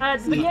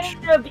 At the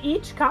beginning of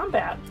each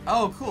combat.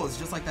 Oh, cool. It's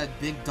just like that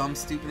big, dumb,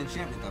 stupid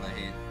enchantment that I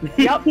hate.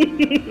 Yep.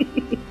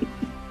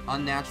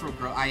 Unnatural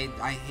growth. I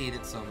hate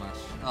it so much.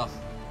 Ugh.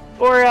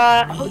 Or,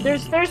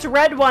 there's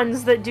red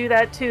ones that do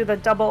that too,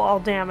 that double all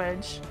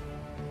damage.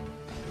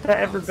 That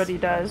everybody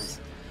does.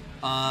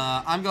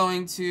 I'm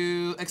going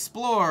to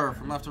explore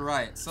from left to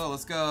right. So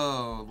let's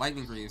go.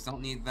 Lightning Greaves.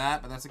 Don't need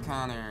that, but that's a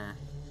counter.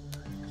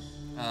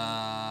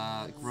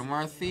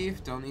 Grimoire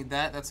Thief, don't need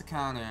that, that's a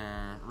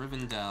counter.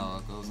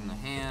 Rivendell goes in the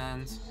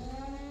hand.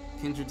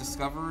 Kindred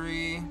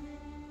Discovery,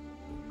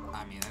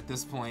 I mean, at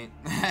this point.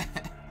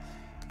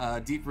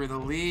 Deep Root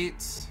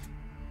Elite.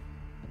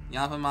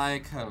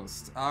 Yapamaya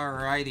Coast.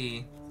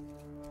 Alrighty.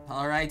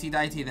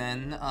 Alrighty-dighty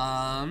then.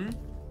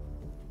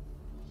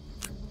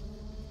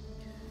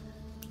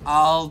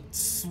 I'll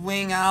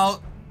swing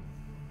out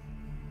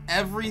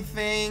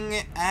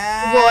everything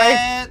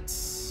at...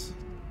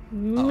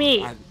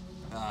 Me.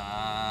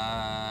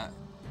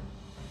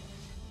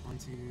 1,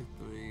 2,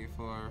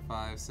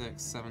 5,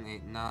 6, 7,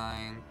 8,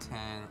 9, 10,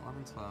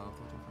 11, 12,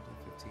 13,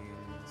 14, 15,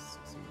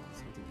 16,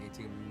 17,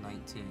 18,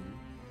 19.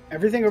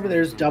 Everything over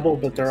there is double,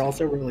 but they're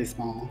also really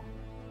small.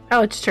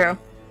 Oh, it's true.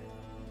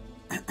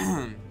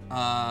 I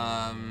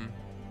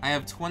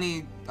have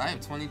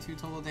 22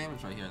 total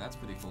damage right here. That's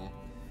pretty cool.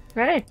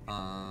 Right.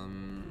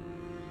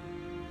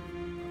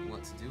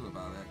 What to do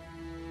about it?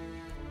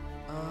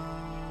 I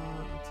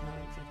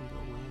can go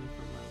win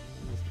for my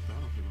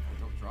battlefield if I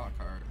don't draw a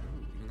card.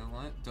 Ooh, you know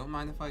what? Don't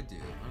mind if I do.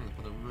 I'm gonna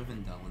put a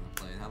Rivendell into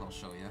play. That'll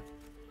show you.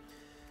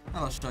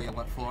 That'll show you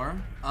what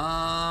for.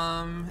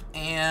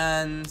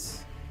 And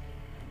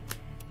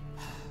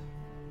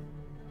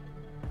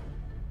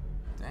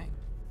dang,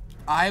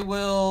 I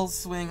will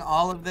swing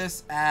all of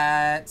this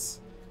at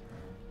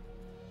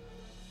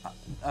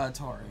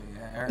Tori.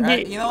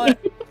 You know what?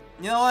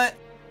 You know what?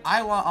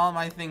 I want all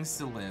my things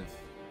to live.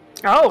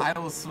 Oh. I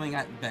will swing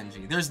at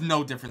Benji. There's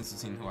no difference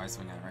between who I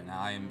swing at right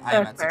now. I am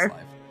at 6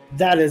 life.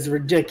 That is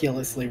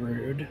ridiculously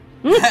rude.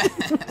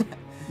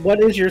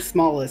 What is your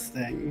smallest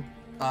thing?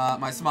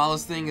 My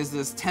smallest thing is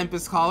this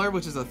Tempest Caller,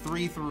 which is a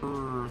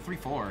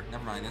 3/4.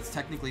 Never mind. It's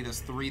technically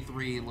this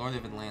 3/3 Lord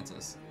of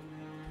Atlantis.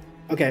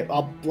 Okay,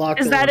 I'll block.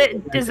 Is that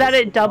it? Is that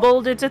it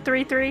doubled? It's a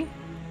 3/3.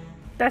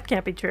 That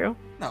can't be true.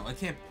 No, it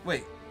can't.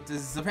 Wait,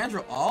 does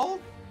Zapandra all?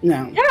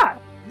 No. Yeah.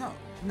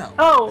 No.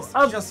 Oh, it's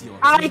just yours.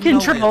 I There's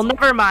control. No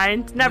never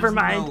mind. Never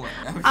mind. No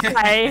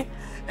okay.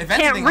 If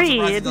can't anything, I'm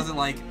surprised read. it doesn't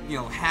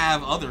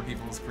have other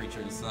people's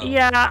creatures. So.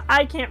 Yeah,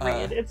 I can't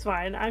read. It's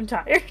fine. I'm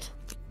tired.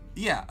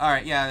 Yeah. All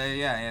right.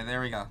 Yeah. There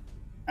we go.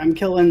 I'm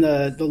killing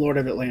the Lord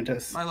of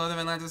Atlantis. My Lord of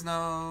Atlantis,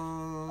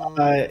 no.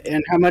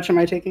 And how much am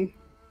I taking?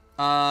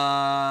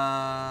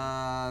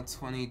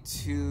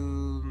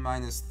 22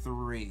 minus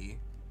 3.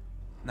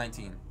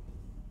 19.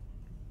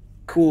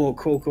 Cool.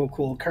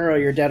 Kuro,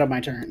 you're dead on my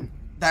turn.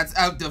 That's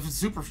out of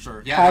super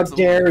sure. Yeah, how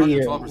absolutely. dare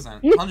you?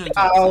 112%. 112%.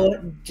 How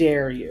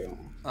dare you?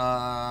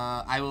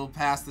 I will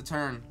pass the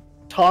turn.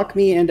 Talk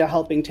me into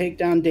helping take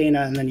down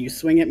Dana, and then you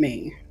swing at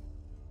me.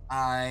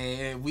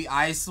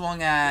 I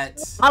swung at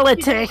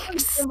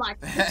Politics.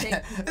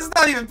 It's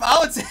not even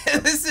politics.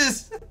 This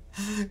is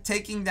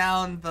taking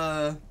down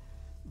the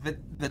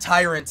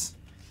tyrant.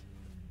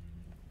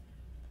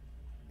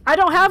 I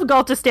don't have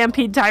Ghalta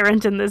Stampede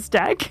Tyrant in this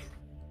deck.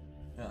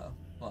 Oh,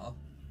 well.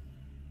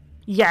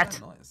 Yet.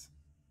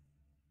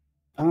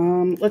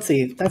 Let's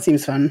see. That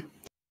seems fun.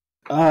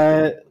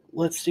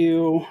 Let's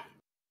do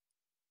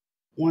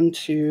 1,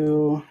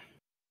 2,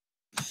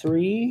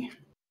 3.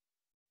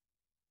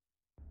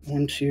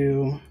 1,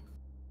 2,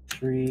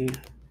 3,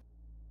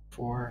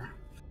 4,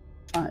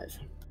 5.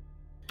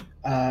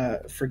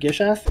 For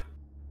Gishath?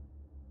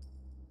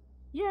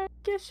 Yeah,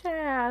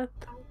 Gishath.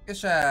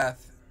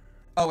 Gishath.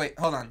 Oh wait,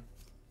 hold on.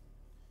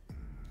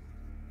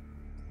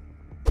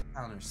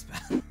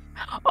 Counterspell.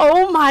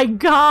 Oh my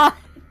god.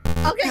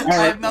 Okay,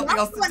 I have nothing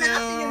else to do.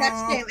 After your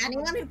next game,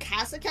 anyone who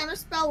casts a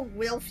counterspell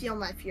will feel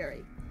my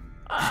fury.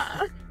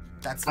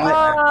 That's fine.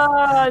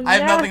 I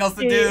have nothing else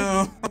to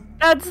do.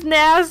 That's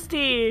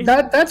nasty.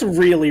 That's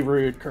really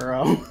rude,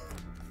 Kuro.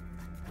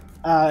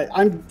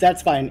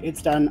 That's fine.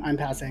 It's done. I'm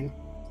passing.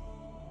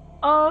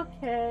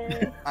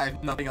 Okay. I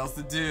have nothing else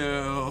to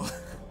do.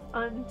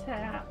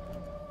 Untap.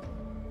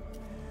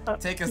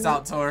 Take us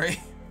out, Tori.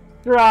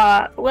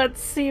 Draw.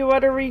 Let's see.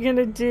 What are we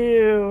gonna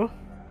do?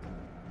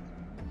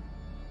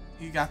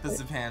 You got the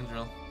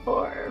Zapandrel.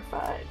 4,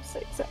 5,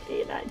 6, 7,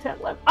 8, 9, 10,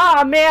 11.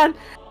 Ah, man!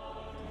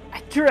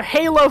 I drew a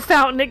Halo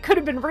Fountain. It could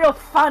have been real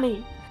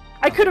funny.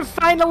 I could have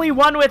finally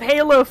won with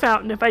Halo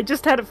Fountain if I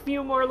just had a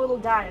few more little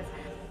guys.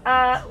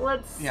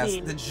 Let's see. Yes,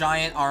 the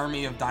giant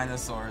army of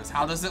dinosaurs.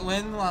 How does it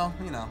win? Well,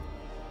 you know.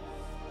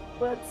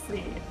 Let's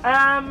see.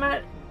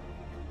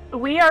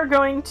 We are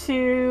going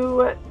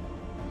to,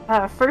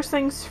 first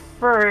things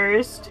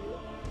first,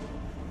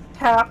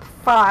 tap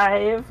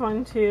 5.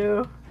 1,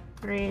 2,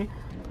 3,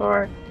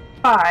 4,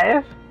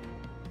 5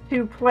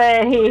 to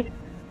play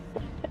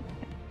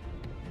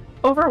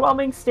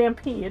Overwhelming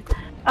Stampede.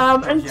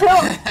 Until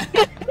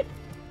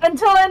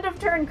end of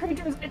turn,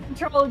 creatures I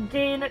control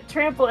gain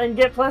trample and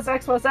get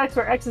 +X/+X,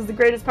 where X is the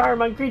greatest power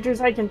among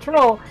creatures I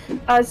control.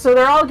 So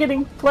they're all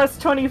getting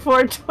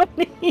 +24,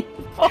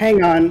 24.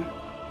 Hang on.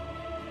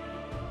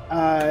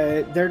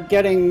 They're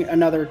getting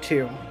another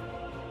 2.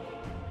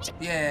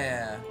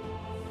 Yeah.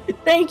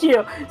 Thank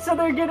you. So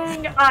they're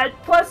getting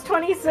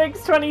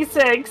 +26,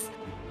 26.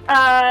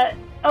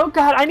 Oh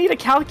god, I need a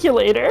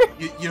calculator.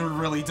 You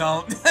really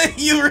don't.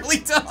 You really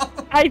don't.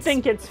 I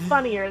think it's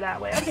funnier that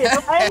way. Okay,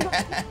 so I'm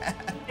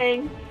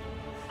saying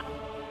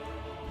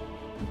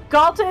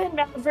Ghalta and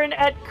Mavren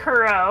at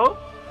Kuro.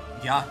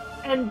 Yeah.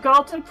 And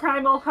Ghalta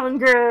Primal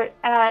Hunger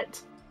at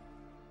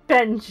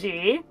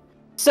Benji.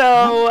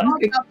 So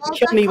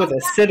kill me with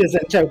a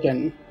citizen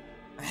token.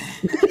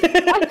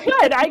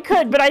 I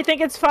could, but I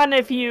think it's fun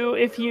if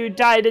you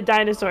die to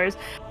dinosaurs.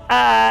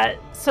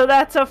 So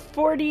that's a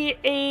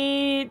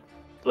 48.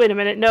 Wait a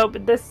minute, no,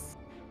 but this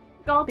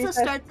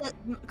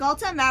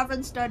Ghalta and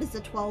Mavren start as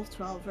a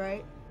 12/12,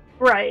 right?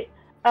 Right.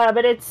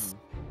 But it's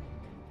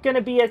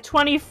gonna be a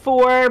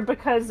 24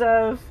 because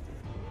of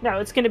No,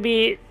 it's going to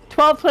be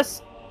 12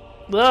 plus.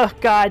 Oh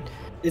God.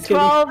 It's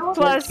 12 gonna be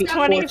plus 14,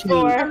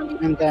 24.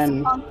 and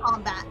then on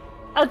combat.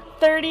 A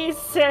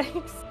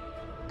 36.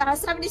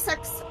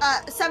 76,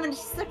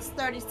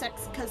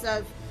 36 because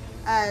of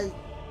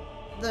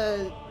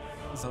the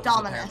So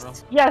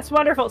Dominus. Yes,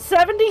 wonderful.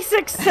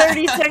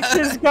 76-36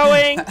 is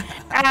going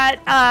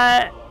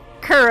at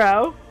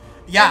Kuro.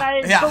 Yeah,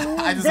 And yeah, believe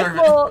I deserve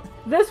it.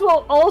 This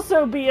will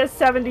also be a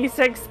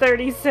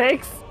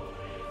 76-36.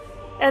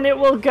 And it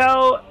will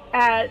go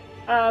at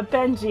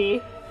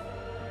Benji.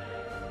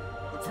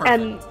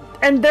 Perfect.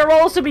 And there will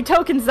also be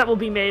tokens that will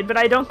be made, but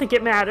I don't think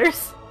it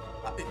matters.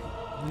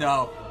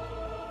 No.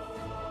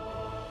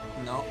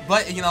 No,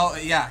 but you know,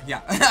 yeah,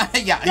 yeah,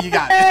 you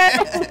got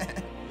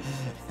it.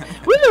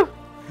 Woo!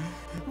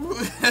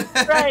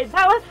 Right,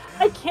 that was.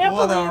 I can't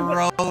What believe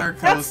a roller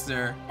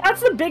coaster.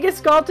 That's the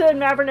biggest Ghalta and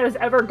Mavren has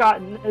ever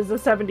gotten, is a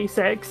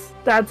 76.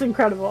 That's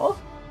incredible.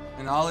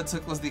 And all it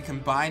took was the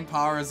combined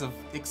powers of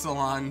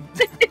Ixalan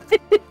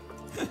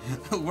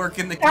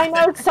working I together.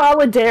 know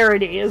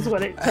solidarity is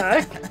what it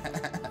took.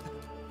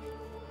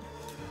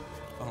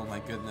 Oh my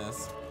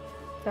goodness.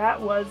 That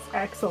was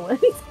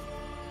excellent.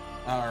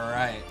 All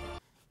right.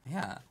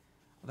 Yeah,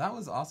 that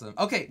was awesome.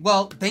 Okay,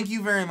 well, thank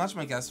you very much,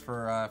 my guest,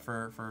 for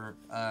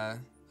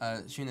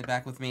shooting it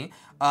back with me.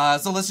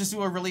 So let's just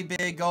do a really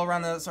big go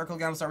around the circle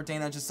again. We'll start with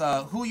Dana. Just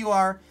who you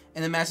are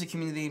in the Magic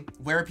community,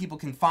 where people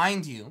can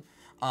find you,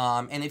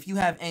 and if you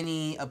have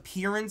any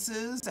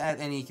appearances at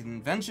any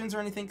conventions or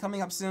anything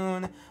coming up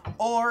soon,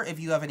 or if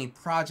you have any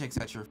projects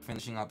that you're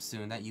finishing up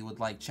soon that you would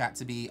like chat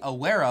to be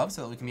aware of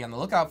so that we can be on the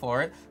lookout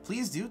for it,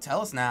 please do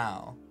tell us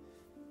now.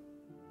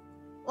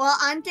 Well,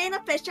 I'm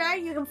Dana Fisher.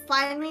 You can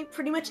find me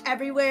pretty much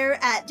everywhere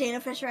at Dana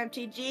Fisher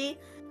MTG.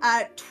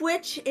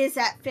 Twitch is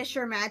at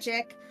Fisher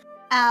Magic.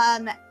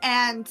 And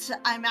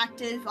I'm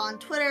active on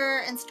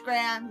Twitter,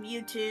 Instagram,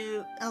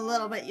 YouTube, a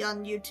little bit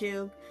on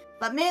YouTube,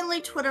 but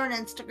mainly Twitter and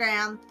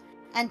Instagram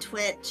and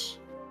Twitch.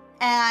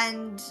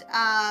 And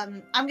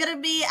I'm going to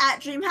be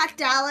at DreamHack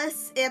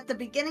Dallas at the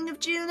beginning of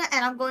June,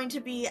 and I'm going to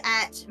be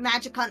at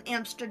MagicCon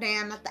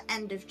Amsterdam at the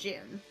end of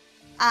June.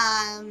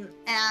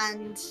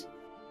 And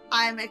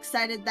I'm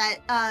excited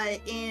that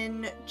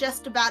in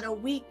just about a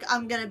week,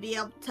 I'm going to be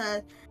able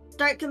to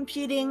start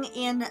competing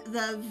in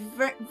the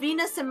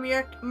Venus and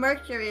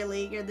Mercury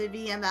League, or the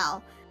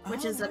VML,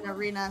 which is an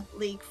arena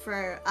league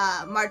for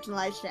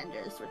marginalized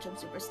genders, which I'm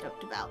super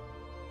stoked about.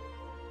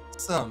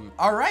 Awesome.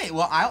 All right.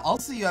 Well, I'll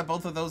see you at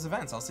both of those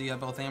events. I'll see you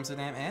at both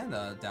Amsterdam and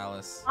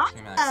Dallas.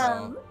 Awesome.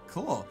 So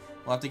cool.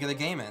 We'll have to get a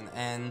game in,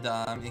 and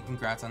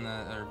congrats on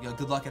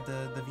good luck at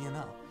the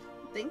VML.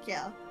 Thank you.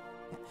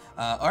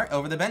 All right,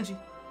 over to Benji.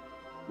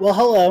 Well,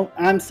 hello,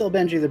 I'm still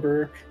Benji the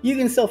Brewer. You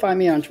can still find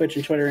me on Twitch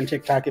and Twitter and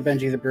TikTok at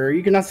Benji the Brewer.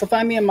 You can also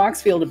find me in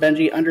Moxfield at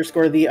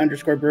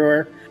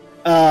Benji_the_brewer,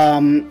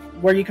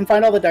 where you can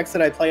find all the decks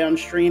that I play on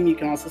stream. You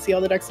can also see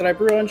all the decks that I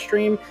brew on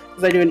stream,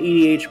 because I do an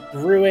EDH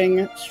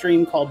brewing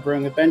stream called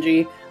Brewing with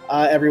Benji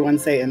every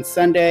Wednesday and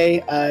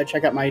Sunday.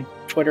 Check out my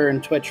Twitter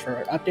and Twitch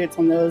for updates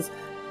on those.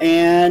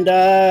 And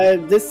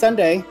this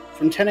Sunday,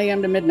 from 10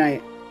 a.m. to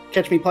midnight,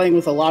 catch me playing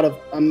with a lot of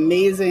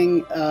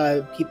amazing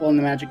people in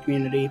the Magic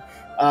community.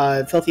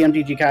 Filthy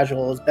MTG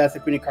Casuals, Beth the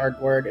Queen of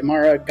Cardboard,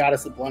 Imara,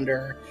 Goddess of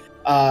Blunder,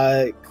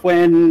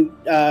 Quinn,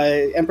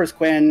 Empress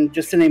Quinn,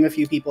 just to name a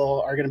few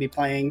people, are going to be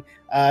playing.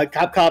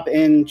 Cop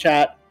in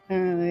chat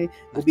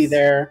will be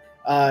there.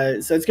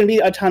 So it's going to be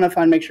a ton of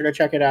fun. Make sure to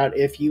check it out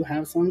if you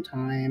have some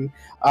time.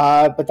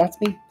 But that's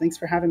me. Thanks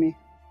for having me.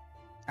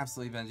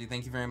 Absolutely, Benji.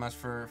 Thank you very much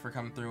for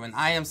coming through. And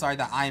I am sorry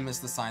that I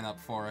missed the sign up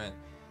for it.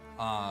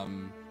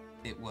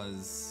 It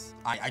was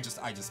I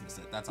just missed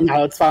it. That's all.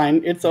 No, it's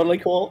fine. It's totally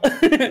cool.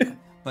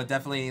 But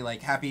definitely,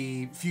 like,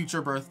 happy future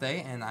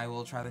birthday, and I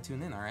will try to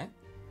tune in. All right.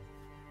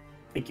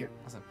 Thank you.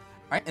 Awesome.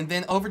 All right, and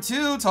then over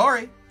to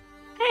Tori.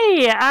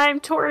 Hey, I'm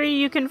Tori.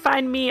 You can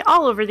find me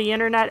all over the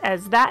internet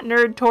as That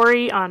Nerd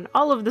Tori on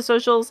all of the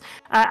socials.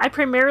 I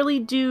primarily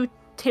do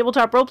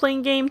tabletop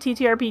role-playing game,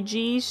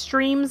 TTRPG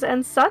streams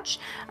and such.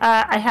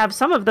 I have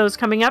some of those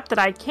coming up that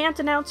I can't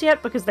announce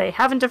yet because they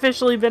haven't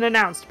officially been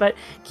announced, but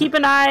keep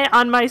an eye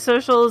on my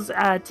socials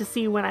to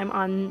see when I'm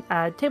on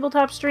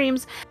tabletop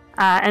streams.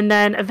 And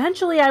then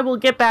eventually I will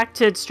get back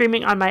to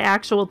streaming on my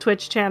actual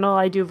Twitch channel.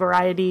 I do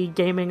variety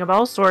gaming of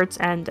all sorts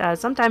and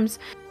sometimes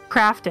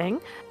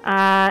crafting.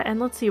 And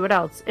let's see what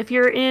else. If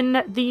you're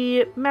in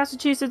the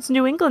Massachusetts,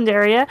 New England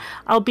area,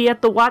 I'll be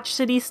at the Watch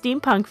City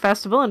Steampunk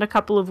Festival in a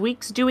couple of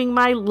weeks doing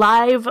my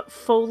live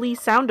Foley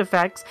sound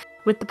effects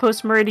with the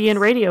Post Meridian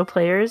radio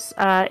players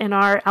in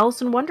our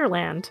Alice in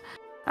Wonderland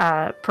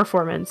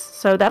performance.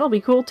 So that'll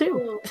be cool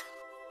too.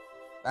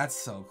 That's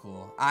so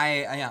cool.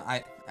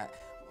 I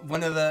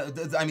one of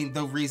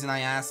the reason I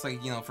asked,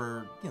 like,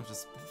 for,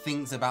 just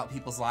things about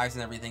people's lives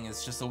and everything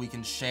is just so we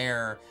can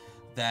share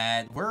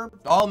that we're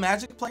all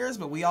Magic players,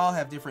 but we all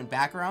have different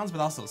backgrounds, but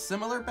also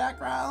similar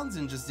backgrounds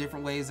and just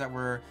different ways that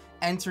we're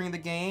entering the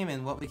game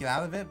and what we get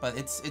out of it. But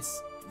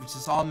it's it's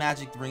just all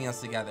magic bringing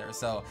us together.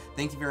 So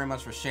thank you very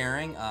much for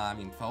sharing. I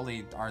mean,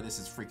 Foley artist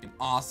is freaking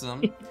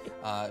awesome.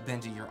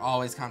 Benji, you're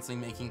always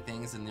constantly making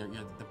things, and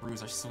the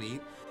brews are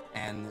sweet.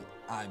 And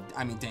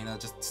I mean, Dana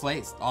just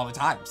slays all the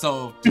time.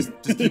 So just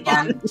keep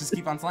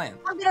on slaying.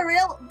 I'm gonna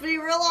be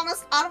real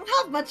honest. I don't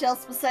have much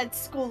else besides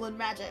school and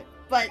magic,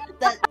 but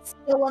that's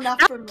still enough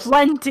for me.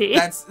 Plenty.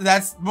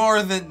 That's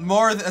more than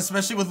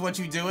especially with what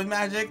you do in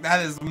magic.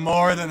 That is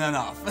more than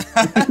enough.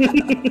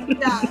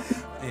 Yeah.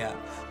 Yeah.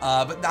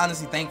 But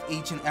honestly, thank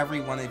each and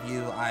every one of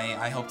you.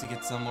 I hope to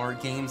get some more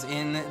games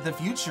in the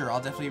future. I'll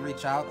definitely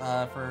reach out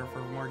for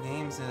more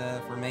games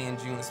for May and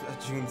June.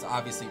 June's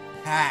obviously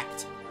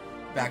packed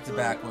back to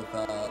back with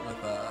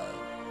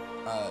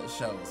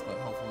shows, but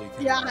hopefully we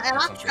can. Yeah, and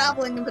I'm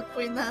traveling in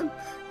between them.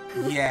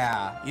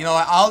 Yeah, you know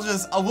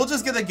what? We'll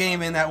just get a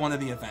game in at one of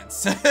the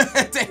events.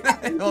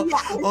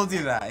 We'll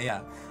do that.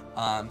 Yeah.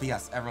 But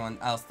yes, everyone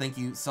else, thank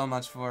you so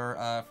much for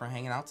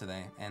hanging out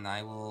today, and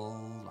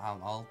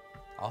I'll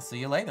see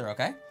you later.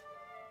 Okay.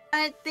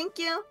 Alright, thank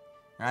you.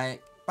 All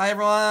right. Bye,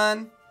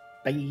 everyone.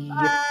 Bye.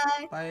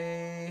 Bye.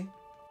 Bye.